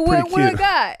 He's but pretty what I cute.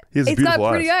 got? He has It's not beautiful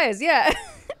pretty eyes. Yeah.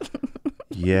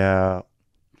 Yeah.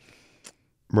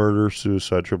 Murder,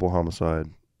 suicide, triple homicide.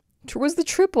 Where's the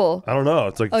triple? I don't know.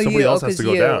 It's like somebody else has to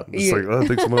go down. It's like I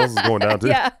think someone else is going down too.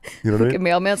 Yeah. You know what I mean?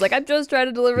 Mailman's like, I'm just trying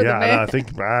to deliver the mail. Yeah, I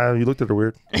think you looked at her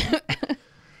weird.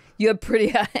 You have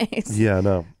pretty eyes. Yeah,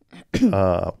 no.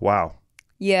 Wow.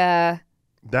 Yeah.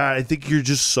 That I think you're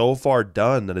just so far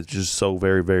done that it's just so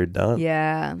very, very done.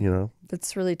 Yeah. You know?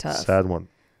 That's really tough. Sad one.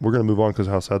 We're gonna move on because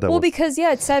how sad that was. Well, because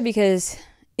it's sad because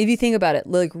if you think about it,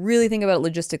 like really think about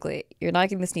it logistically, you're not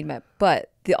getting this need met.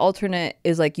 But the alternate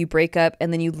is like you break up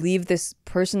and then you leave this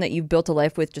person that you've built a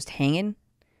life with just hanging.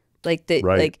 Like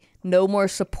like no more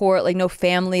support, like no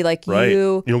family, like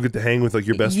you. You don't get to hang with like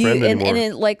your best friend anymore. And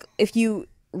it, like if you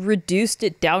reduced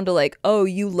it down to like, oh,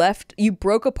 you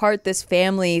broke apart this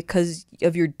family because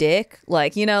of your dick,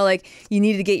 like, you know, like you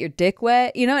needed to get your dick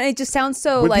wet, you know, and it just sounds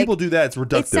so when like people do that, it's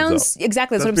reductive. it sounds though.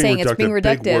 exactly that's what I'm being saying. It's being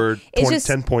reductive. Big word, it's just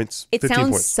 10 points. It 15 sounds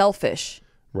points. selfish.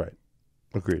 Right.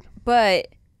 Agreed. But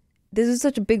this is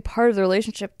such a big part of the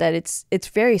relationship that it's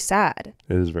very sad.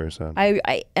 It is very sad.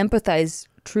 I empathize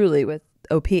truly with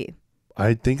OP.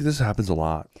 I think this happens a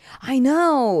lot. I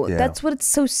know. Yeah. That's what it's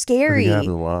so I scary. think it happens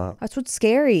a lot. That's what's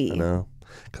scary. I know.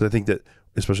 Because I think that,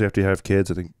 especially after you have kids,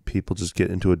 I think people just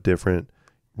get into a different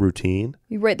routine.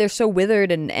 You're right. They're so withered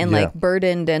and like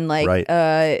burdened and like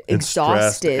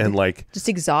exhausted. And like just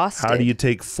exhausted. How do you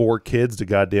take 4 kids to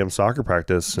goddamn soccer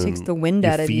practice? It takes the wind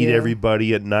out of you. Feed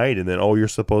everybody at night and then, you're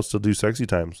supposed to do sexy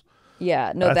times.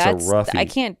 Yeah. No, that's a roughie.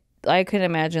 I couldn't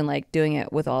imagine like doing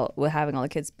it with having all the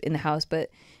kids in the house. But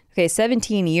okay,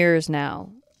 17 years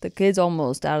now. The kid's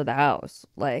almost out of the house.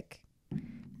 Like,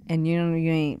 and you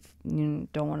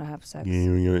don't want to have sex.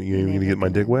 You ain't gonna get my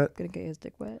dick wet? Gonna get his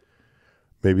dick wet?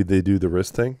 Maybe they do the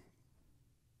wrist thing.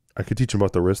 I could teach them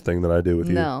about the wrist thing that I do with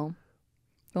you. No,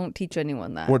 don't teach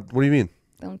anyone that. What do you mean?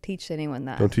 Don't teach anyone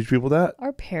that. Don't teach people that?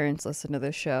 Our parents listen to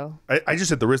this show. I just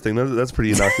said the wrist thing. That's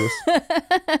pretty innocuous.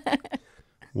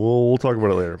 We'll talk about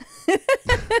it later.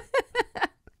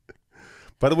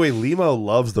 By the way, Limo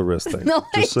loves the wrist thing. No,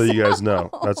 just so you guys know.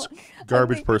 That's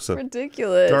garbage person. It's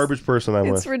ridiculous. Garbage person I'm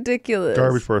with. It's ridiculous.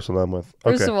 Garbage person I'm with.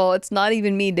 Okay. First of all, it's not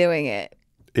even me doing it.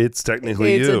 It's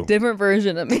technically it's you. It's a different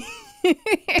version of me.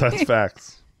 That's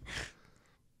facts.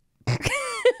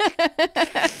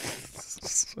 I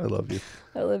love you.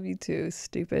 I love you too,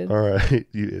 stupid. All right,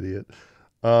 you idiot.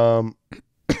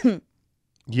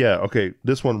 Yeah, okay.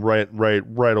 This one right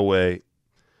away.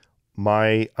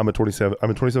 I'm a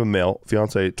 27 male,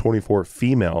 fiance 24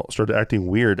 female, started acting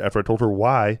weird after I told her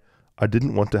why I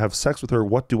didn't want to have sex with her.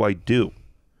 What do I do?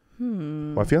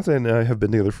 My fiance and I have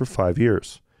been together for 5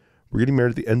 years. We're getting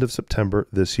married at the end of September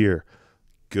this year.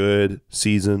 Good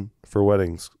season for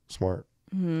weddings. Smart.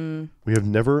 We have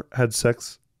never had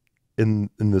sex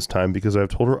in this time because I've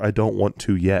told her I don't want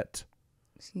to yet.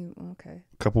 Okay.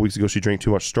 A couple weeks ago, she drank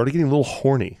too much, started getting a little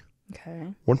horny.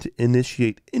 Okay. Wanted to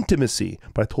initiate intimacy,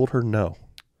 but I told her no.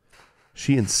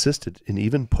 She insisted and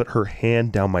even put her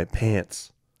hand down my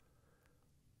pants.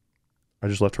 I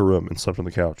just left her room and slept on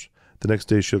the couch. The next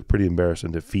day, she looked pretty embarrassed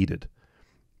and defeated,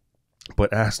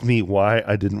 but asked me why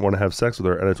I didn't want to have sex with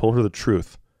her, and I told her the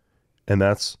truth. And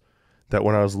that's that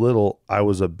when I was little, I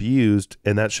was abused,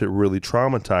 and that shit really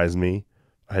traumatized me.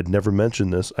 I had never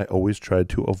mentioned this. I always tried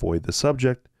to avoid the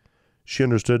subject. She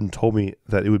understood and told me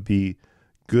that it would be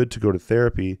good to go to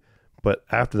therapy, but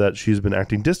after that, she's been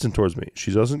acting distant towards me.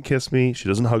 She doesn't kiss me. She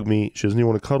doesn't hug me. She doesn't even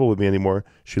want to cuddle with me anymore.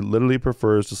 She literally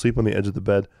prefers to sleep on the edge of the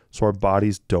bed so our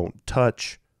bodies don't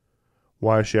touch.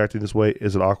 Why is she acting this way?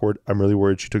 Is it awkward? I'm really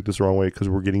worried she took this the wrong way because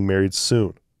we're getting married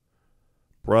soon.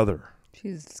 Brother.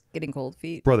 She's getting cold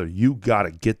feet. Brother, you got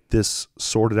to get this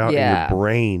sorted out in your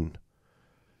brain.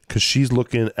 Because she's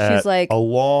looking at like, a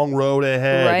long road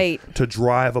ahead to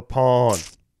drive upon.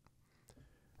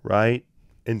 Right?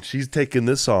 And she's taking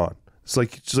this on. It's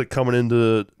like she's like coming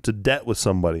into debt with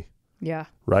somebody. Yeah.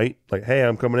 Right? Like, hey,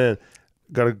 I'm coming in.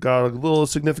 Got a little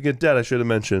significant debt I should have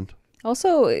mentioned.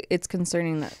 Also, it's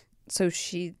concerning that so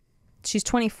she's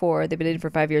 24. They've been dating for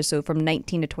 5 years. So from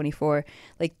 19 to 24,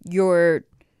 like your,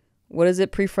 what is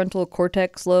it? Prefrontal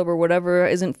cortex lobe or whatever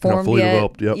isn't formed fully yet.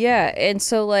 developed, yep. Yeah. And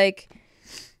so like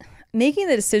making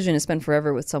the decision to spend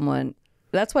forever with someone,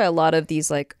 that's why a lot of these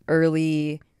like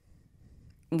early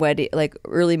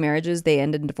marriages, they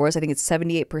end in divorce. I think it's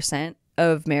 78%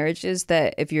 of marriages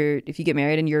that if you get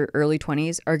married in your early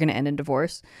 20s are going to end in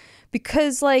divorce,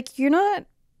 because like you're not,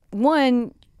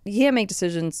 one, you can't make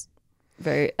decisions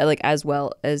very like as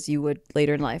well as you would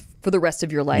later in life for the rest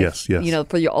of your life. Yes. You know,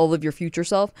 for all of your future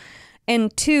self.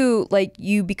 And two, like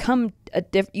you become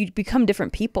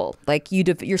different people. Like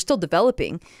you're still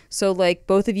developing. So like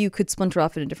both of you could splinter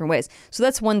off in different ways. So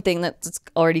that's one thing that's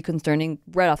already concerning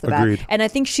right off the Agreed. bat. And I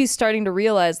think she's starting to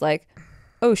realize like,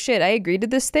 oh shit, I agreed to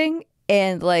this thing,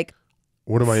 and like,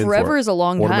 what am I in for? Forever is a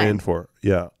long time. What am I in for?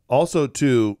 Yeah. Also,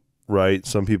 too, right?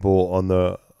 Some people on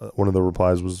the one of the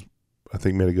replies was, I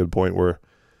think, made a good point where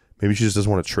maybe she just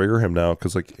doesn't want to trigger him now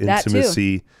because like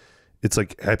intimacy. It's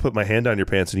like I put my hand down your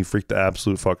pants and you freak the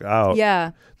absolute fuck out.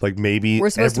 Yeah. Like maybe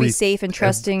we're supposed to be safe and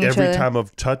trusting. Every time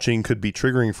of touching could be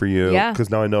triggering for you. Yeah.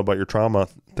 Because now I know about your trauma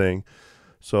thing.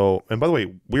 So, and by the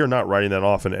way, we are not writing that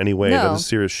off in any way. No. That is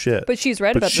serious shit. But she's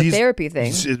right about the therapy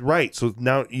thing. Right. So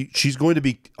now she's going to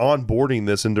be onboarding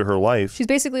this into her life. She's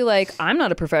basically like, I'm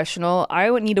not a professional. I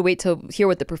would need to wait to hear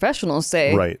what the professionals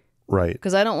say. Right.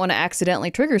 Because I don't want to accidentally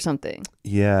trigger something.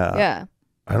 Yeah. Yeah.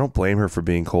 I don't blame her for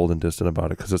being cold and distant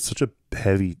about it because it's such a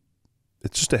heavy,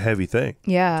 it's just a heavy thing.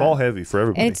 Yeah. It's all heavy for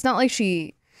everybody. And it's not like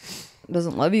she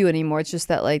doesn't love you anymore. It's just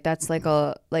that like, that's like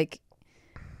a, like,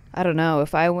 I don't know.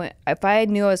 If I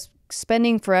knew I was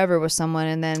spending forever with someone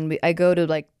and then I go to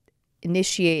like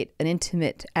initiate an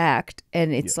intimate act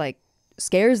and it's like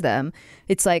scares them,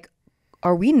 it's like,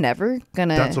 are we never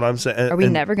gonna? That's what I'm saying. Are we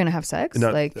never gonna have sex?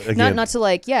 Not, like, again, not to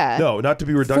like, yeah. No, not to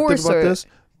be reductive about this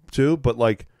too, but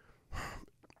like,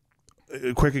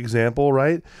 a quick example,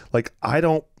 right? Like,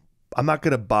 I'm not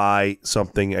gonna buy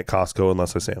something at Costco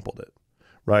unless I sampled it,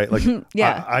 right? Like,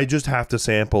 yeah, I just have to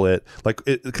sample it, like,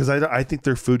 because I think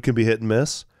their food can be hit and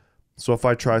miss. So if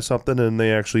I try something and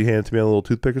they actually hand it to me on a little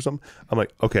toothpick or something, I'm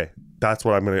like, okay, that's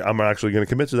what I'm actually gonna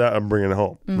commit to that. I'm bringing it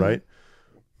home, right?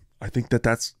 I think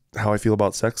that's how I feel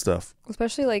about sex stuff,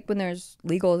 especially like when there's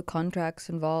legal contracts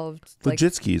involved.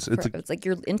 Legit skis. It's like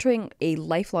you're entering a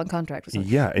lifelong contract with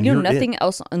someone. Yeah, and you know nothing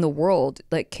else in the world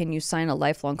like can you sign a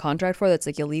lifelong contract for that's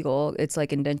like illegal. It's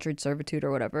like indentured servitude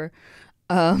or whatever.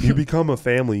 You become a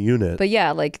family unit. But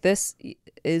yeah, like this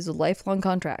is a lifelong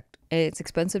contract. It's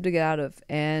expensive to get out of,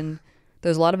 and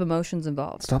there's a lot of emotions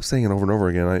involved. Stop saying it over and over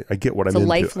again. I get what I'm into.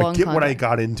 Lifelong I get what I contract.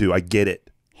 got into. I get it.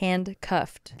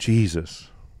 Handcuffed. Jesus.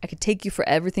 I could take you for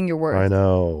everything you're worth. I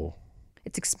know.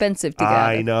 It's expensive to get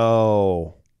out of. I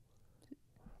know.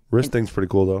 Wrist thing's pretty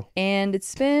cool though. And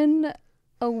it's been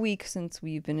a week since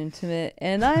we've been intimate,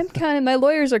 and I'm counting. My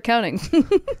lawyers are counting.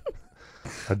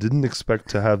 I didn't expect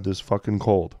to have this fucking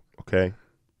cold. Okay,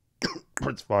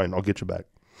 it's fine. I'll get you back.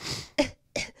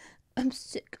 I'm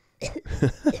sick. That's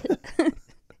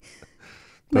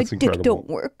My incredible. dick don't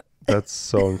work. That's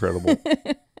so incredible.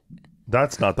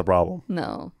 That's not the problem.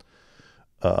 No.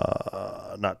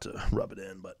 Not to rub it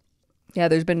in, but yeah,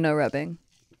 there's been no rubbing.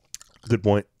 Good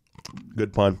point.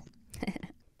 Good pun.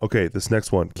 Okay, this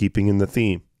next one, keeping in the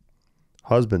theme.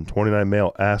 Husband, 29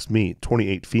 male, asked me,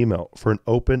 28 female, for an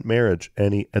open marriage.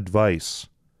 Any advice?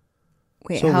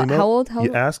 Wait, So, how Limo, old?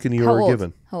 You ask and you how are old?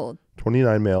 given. How old?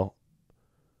 29 male,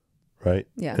 right?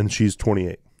 Yeah. And she's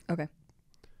 28. Okay.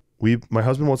 My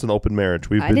husband wants an open marriage.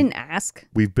 I didn't ask.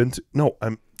 We've been to, no,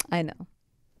 I'm. I know.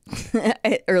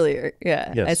 Earlier,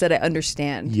 yeah. Yes. I said I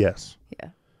understand. Yes. Yeah.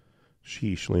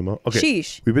 Sheesh, Limo. Okay.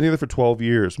 Sheesh. We've been together for 12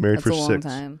 years, married That's for a long 6.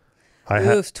 time.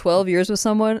 Oof, 12 years with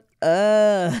someone?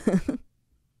 That's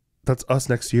us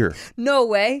next year. No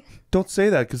way. Don't say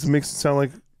that because it makes it sound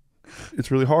like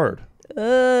it's really hard.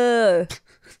 If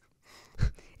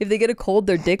they get a cold,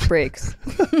 their dick breaks.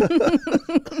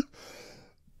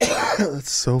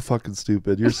 That's so fucking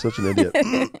stupid. You're such an idiot.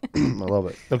 I love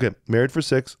it. Okay. Married for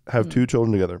 6, have 2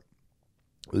 children together.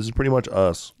 This is pretty much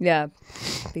us. Yeah.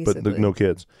 Basically. But no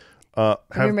kids.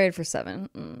 You're married for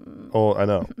 7. Oh, I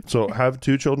know. So have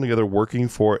 2 children together, working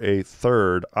for a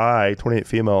third. I, 28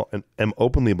 female, and am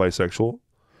openly bisexual.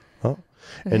 Huh?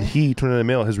 Okay. And he, 29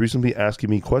 male, has recently been asking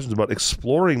me questions about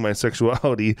exploring my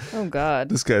sexuality. Oh, God.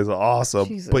 This guy's awesome.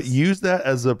 Jesus. But use that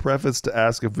as a preface to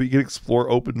ask if we can explore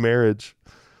open marriage.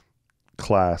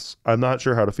 Class. I'm not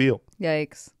sure how to feel.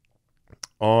 Yikes.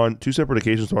 On 2 separate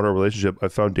occasions throughout our relationship, I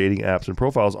found dating apps and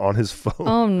profiles on his phone.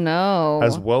 Oh, no.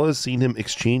 As well as seen him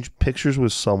exchange pictures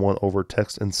with someone over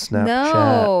text and Snapchat.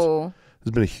 No.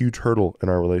 There's been a huge hurdle in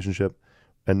our relationship.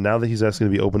 And now that he's asking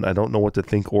to be open, I don't know what to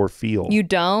think or feel. You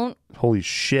don't? Holy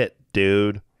shit,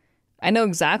 dude. I know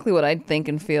exactly what I'd think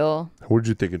and feel. What did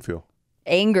you think and feel?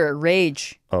 Anger,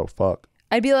 rage. Oh, fuck.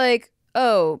 I'd be like,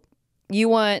 oh, you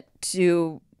want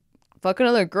to fuck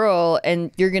another girl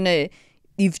and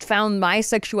you've found my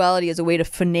sexuality as a way to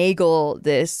finagle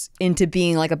this into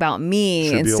being like about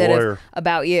me instead of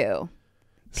about you.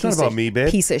 It's not about me, babe.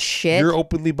 Piece of shit. You're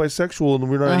openly bisexual,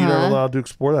 and you're not allowed to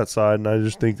explore that side. And I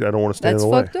just think I don't want to stand in the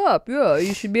way. That's fucked up. Yeah,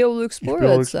 you should be able to explore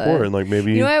that side. And like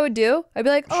maybe you know what I would do? I'd be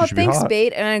like, oh, thanks,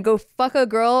 bait, and I'd go fuck a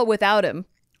girl without him.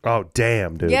 Oh,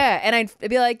 damn, dude. Yeah, and I'd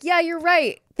be like, yeah, you're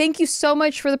right. Thank you so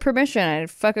much for the permission. I'd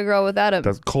fuck a girl without him.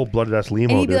 That's cold-blooded ass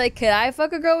Limo, and he'd be dude. like, can I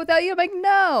fuck a girl without you? I'm like,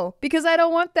 no, because I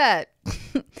don't want that.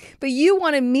 But you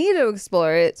wanted me to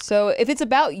explore it. So if it's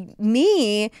about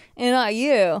me and not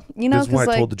you, you know, this is why I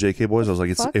like, told the JK boys, I was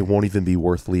like, it won't even be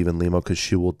worth leaving Limo because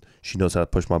she knows how to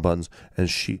push my buttons, and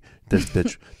this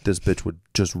bitch would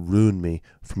just ruin me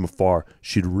from afar.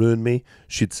 She'd ruin me.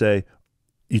 She'd say,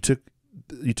 you took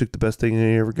the best thing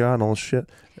you ever got and all this shit.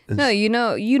 And no, you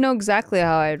know exactly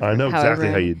how I know exactly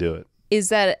how you do it. Is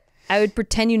that I would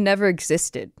pretend you never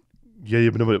existed. Yeah,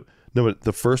 but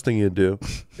the first thing you'd do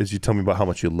is you tell me about how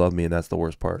much you love me, and that's the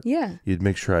worst part. Yeah. You'd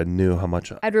make sure I knew how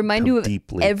much I'd remind you of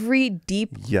every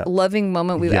deep, loving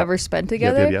moment we've ever spent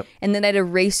together, and then I'd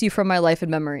erase you from my life and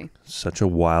memory. Such a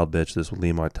wild bitch, this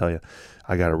Limo, I tell you.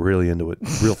 I got really into it,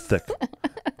 real thick.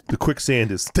 The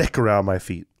quicksand is thick around my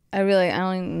feet. I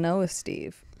don't even know a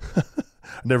Steve.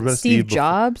 I've never met Steve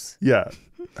Jobs? Yeah.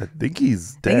 I think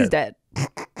he's dead. I think he's dead.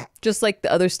 Just like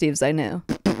the other Steves I knew.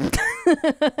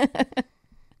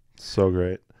 So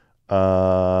great.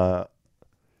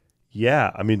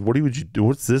 Yeah. I mean, what would you do?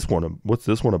 What's this one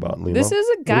about, Limo? This is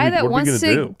a guy that wants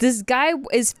to. This guy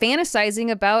is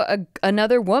fantasizing about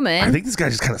another woman. I think this guy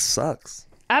just kind of sucks.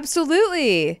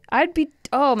 Absolutely. I'd be.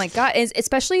 Oh my God. And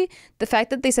especially the fact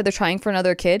that they said they're trying for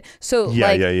another kid. So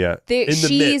yeah. In the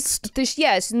midst.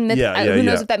 She's in the midst. Who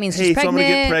knows if that means she's pregnant. So I'm going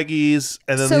to get preggies.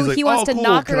 And then so he's like, he wants to cool.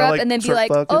 knock her up and then be like,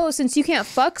 fucking? oh, since you can't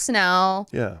fucks now.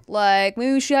 Yeah. Like,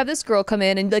 maybe we should have this girl come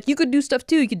in and like, you could do stuff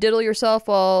too. You could diddle yourself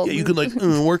while. Yeah, you could like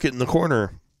work it in the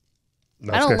corner.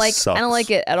 No, I don't like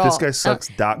it at all. This guy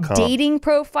sucks.com. Dating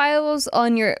profiles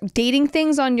on your dating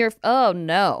things on your. Oh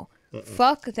no.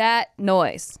 Fuck that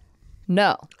noise.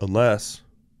 No. Unless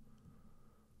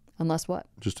what?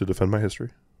 Just to defend my history.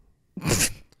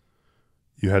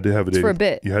 You had to have a dating for a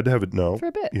bit. You had to have it for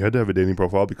a bit. You had to have a dating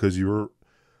profile because you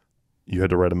had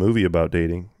to write a movie about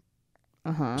dating.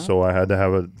 Uh-huh. So I had to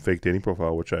have a fake dating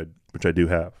profile, which I do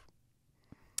have.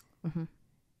 Mm-hmm.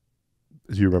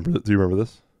 Do you remember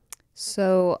this?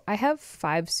 So I have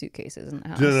 5 suitcases in the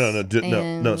house.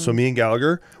 No. So me and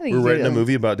Gallagher were writing a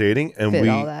movie about dating, and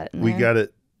we got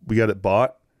it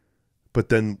bought. But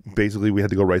then basically we had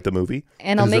to go write the movie.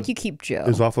 And I'll make you keep Joe. It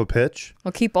was off a pitch.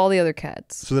 I'll keep all the other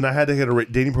cats. So then I had to get a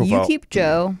dating profile. You keep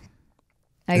Joe.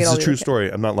 This is a true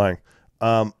story. I'm not lying.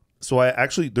 So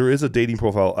there is a dating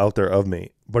profile out there of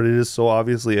me, but it is so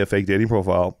obviously a fake dating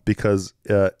profile because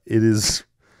it's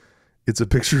a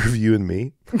picture of you and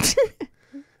me.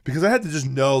 Because I had to just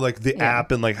know like the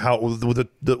app and like how with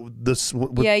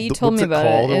you told me about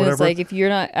it. It was like if you're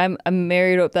not, I'm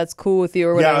married. That's cool with you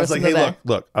or whatever. Yeah, I was like, hey,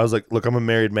 look. I was like, look, I'm a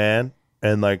married man,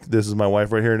 and like this is my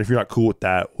wife right here. And if you're not cool with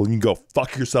that, well, you can go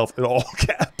fuck yourself in all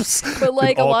caps. But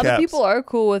like a lot of people are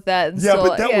cool with that. Yeah,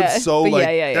 but that was so like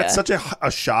that's such a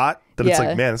shot that it's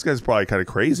like, man, this guy's probably kind of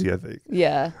crazy. I think.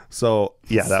 Yeah. So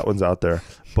yeah, that one's out there,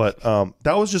 but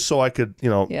that was just so I could,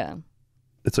 Yeah.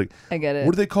 It's like, I get it.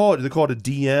 What do they call it? Do they call it a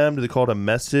DM? Do they call it a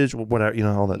message? Whatever,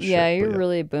 all that shit. Yeah, you're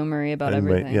really boomery about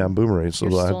everything. Yeah, I'm boomery. So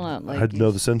I had to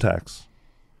know the syntax.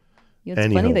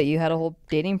 It's funny that you had a whole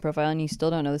dating profile and you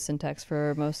still don't know the syntax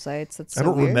for most sites. That's so I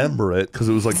don't weird. remember it because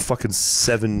it was like fucking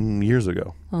 7 years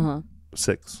ago.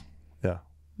 6. Yeah.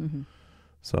 Mm-hmm.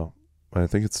 So I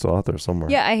think it's still out there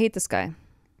somewhere. Yeah, I hate this guy.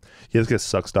 Yeah, this guy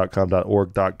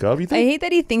sucks.com.org.gov. You think? I hate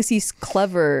that he thinks he's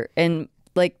clever and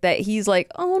like that he's like,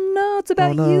 oh no, it's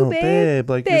about you, babe.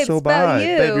 Like you're so bi.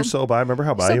 Babe, you're so bi. Remember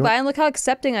how bi you were? And look how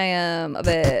accepting I am of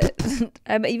it.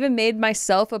 I've even made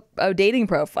myself a dating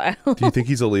profile. Do you think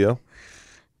he's a Leo?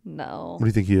 No. What do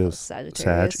you think he is?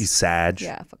 Sagittarius. He's Sag.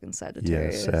 Yeah, fucking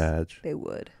Sagittarius. Yeah, Sag. They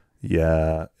would.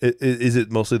 Yeah. Is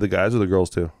it mostly the guys or the girls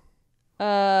too?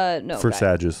 No. For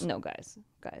Sages. No, guys.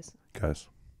 Guys.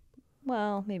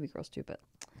 Well, maybe girls too, but.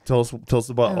 Tell us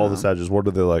about all the Sages. What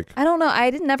are they like? I don't know.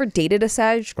 I never dated a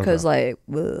Sag because right?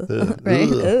 But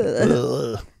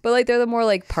like they're the more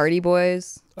like party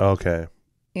boys. Okay.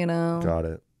 Got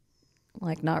it.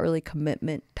 Like not really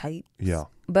commitment type. Yeah.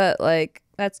 But like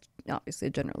that's obviously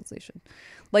a generalization.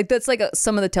 Like that's like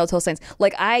some of the telltale signs.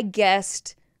 Like I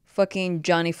guessed fucking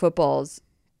Johnny Football's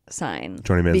sign.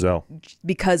 Johnny Manziel.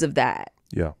 Because of that.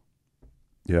 Yeah.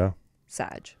 Yeah.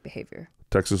 Sag behavior.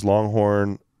 Texas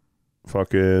Longhorn,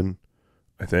 fucking,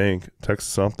 I think Texas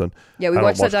something. Yeah, we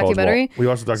watched that documentary. We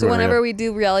watched the documentary. So whenever we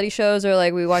do reality shows or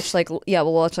like we watch like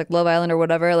we'll watch like Love Island or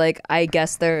whatever. Like I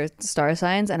guess their star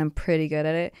signs, and I'm pretty good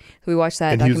at it. So we watched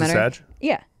that documentary. And he was a Sag?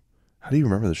 Yeah. How do you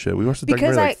remember this shit? We watched the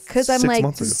documentary because I'm 6 like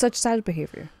months ago. such Sag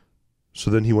behavior. So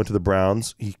then he went to the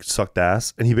Browns. He sucked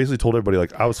ass, and he basically told everybody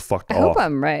like, "I was fucked off." I hope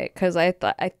I'm right, because I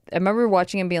remember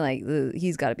watching him being like,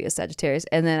 he's got to be a Sagittarius,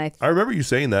 and then I remember you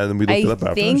saying that, and then we looked it up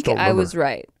after. I think I was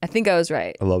right. I think I was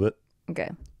right. I love it. Okay.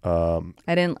 I'm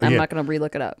not gonna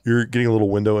relook it up. You're getting a little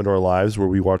window into our lives where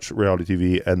we watch reality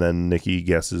TV, and then Nikki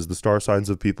guesses the star signs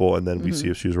of people, and then we see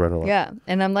if she's right or not. Yeah,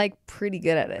 and I'm like pretty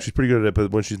good at it. She's pretty good at it,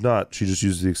 but when she's not, she just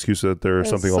uses the excuse that there's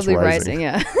something else rising.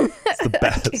 Yeah. It's the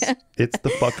best. It's the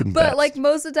fucking best. But like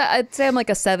most of the time, I'd say I'm like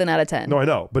a 7 out of 10. No, I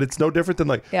know, but it's no different than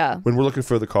like when we're looking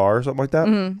for the car or something like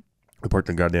that. We parked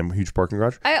in a goddamn huge parking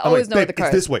garage. I always know where the car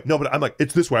is. It's this way. No, but I'm like,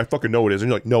 it's this way. I fucking know it is. And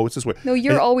you're like, no, it's this way. No,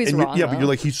 you're always wrong. Yeah, but you're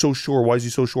like, he's so sure. Why is he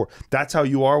so sure? That's how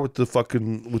you are with the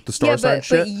star sign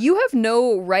shit. But you have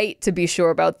no right to be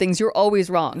sure about things. You're always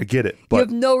wrong. I get it. But you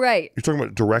have no right. You're talking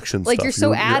about direction like stuff. You're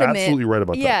so adamant. You're absolutely right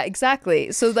about that. Yeah,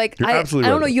 exactly. So like, I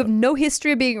don't know. You have no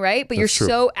history of being right, but you're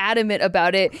so adamant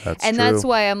about it. That's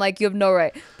why I'm like, you have no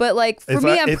right. But like for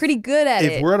me, I'm pretty good at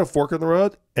it. If we're at a fork in the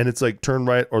road and it's like turn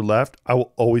right or left, I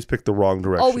will always pick the wrong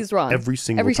direction. Always wrong. Every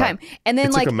time. And then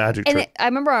it's like a magic trick. I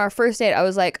remember on our first date, I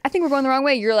was like, I think we're going the wrong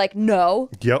way. You're like, no.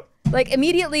 Yep. Like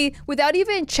immediately, without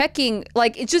even checking,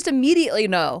 like it's just immediately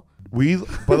no.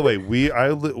 By the way,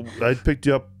 I picked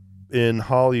you up in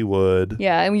Hollywood.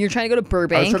 Yeah, and you're trying to go to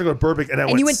Burbank. I was trying to go to Burbank,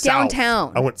 and you went south.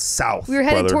 downtown. I went south. We were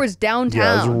headed towards downtown.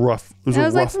 Yeah, it was rough. It was and I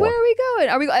was like, one. where are we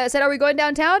going? I said, are we going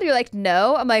downtown? You're like,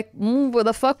 no. I'm like, where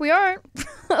the fuck we aren't.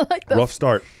 Like rough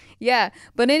start. Yeah,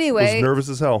 but anyway, I was nervous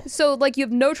as hell. So like, you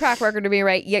have no track record of being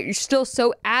right, yet you're still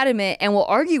so adamant and will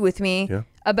argue with me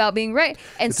about being right,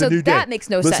 and it's so that makes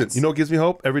no sense. Listen, you know what gives me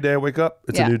hope? Every day I wake up,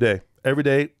 it's a new day. Every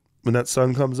day when that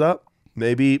sun comes up,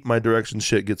 maybe my direction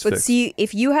shit gets fixed. But see,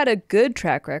 if you had a good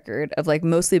track record of like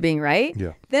mostly being right,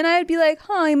 then I'd be like,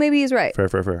 maybe he's right. Fair.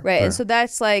 Right, fair. And so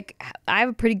that's like, I have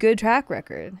a pretty good track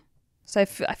record. So I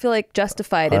feel like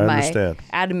justified in my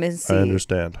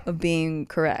adamancy of being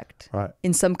correct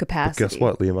in some capacity. But guess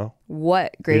what, Limo?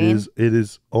 What, Green? It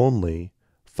is only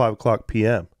 5 o'clock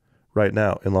p.m. right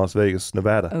now in Las Vegas,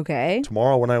 Nevada. Okay.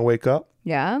 Tomorrow when I wake up,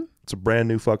 it's a brand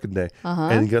new fucking day.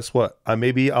 And guess what?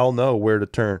 Maybe I'll know where to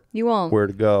turn. You won't. Where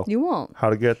to go. You won't. How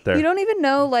to get there. You don't even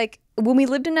know, like, when we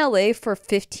lived in LA for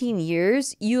 15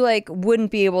 years, you like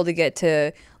wouldn't be able to get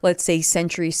to, let's say,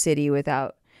 Century City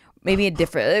without... Maybe a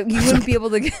different, you wouldn't be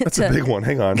able to get That's a big one.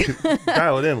 Hang on.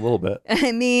 Dial it in a little bit.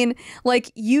 I mean,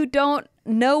 like, you don't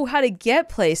know how to get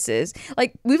places.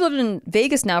 Like, we've lived in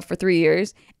Vegas now for 3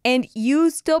 years, and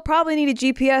you still probably need a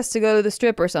GPS to go to the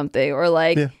Strip or something. Or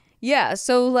like,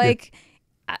 so like,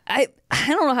 I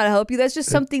don't know how to help you. That's just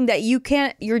something that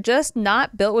you're just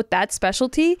not built with that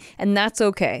specialty, and that's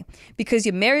okay. Because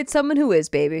you married someone who is,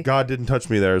 baby. God didn't touch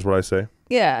me there is what I say.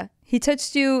 Yeah. He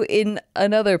touched you in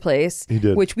another place, he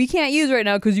did. Which we can't use right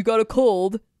now because you got a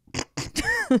cold.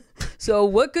 So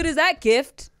what good is that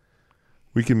gift?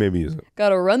 We can maybe use it. Got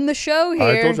to run the show here.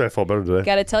 I told you I felt better today.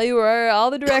 Got to tell you where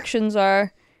all the directions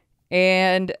are,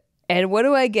 and what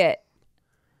do I get?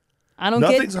 I don't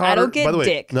get by the way,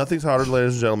 dick. Nothing's hotter,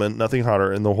 ladies and gentlemen. Nothing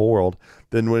hotter in the whole world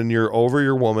than when you're over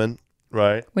your woman,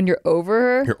 right? When you're over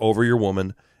her, you're over your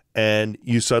woman. And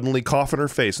you suddenly cough in her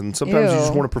face, and sometimes you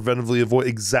just want to preventively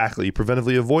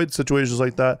avoid situations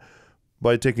like that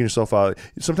by taking yourself out.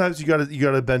 Sometimes you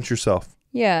gotta bench yourself.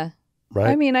 Yeah, right.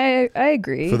 I mean, I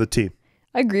agree for the team.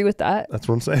 I agree with that. That's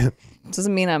what I'm saying.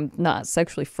 Doesn't mean I'm not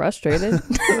sexually frustrated. All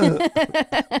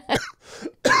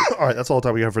right, that's all the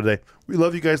time we have for today. We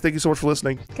love you guys. Thank you so much for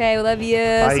listening. Okay, we love you.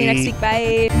 Bye. See you next week.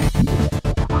 Bye.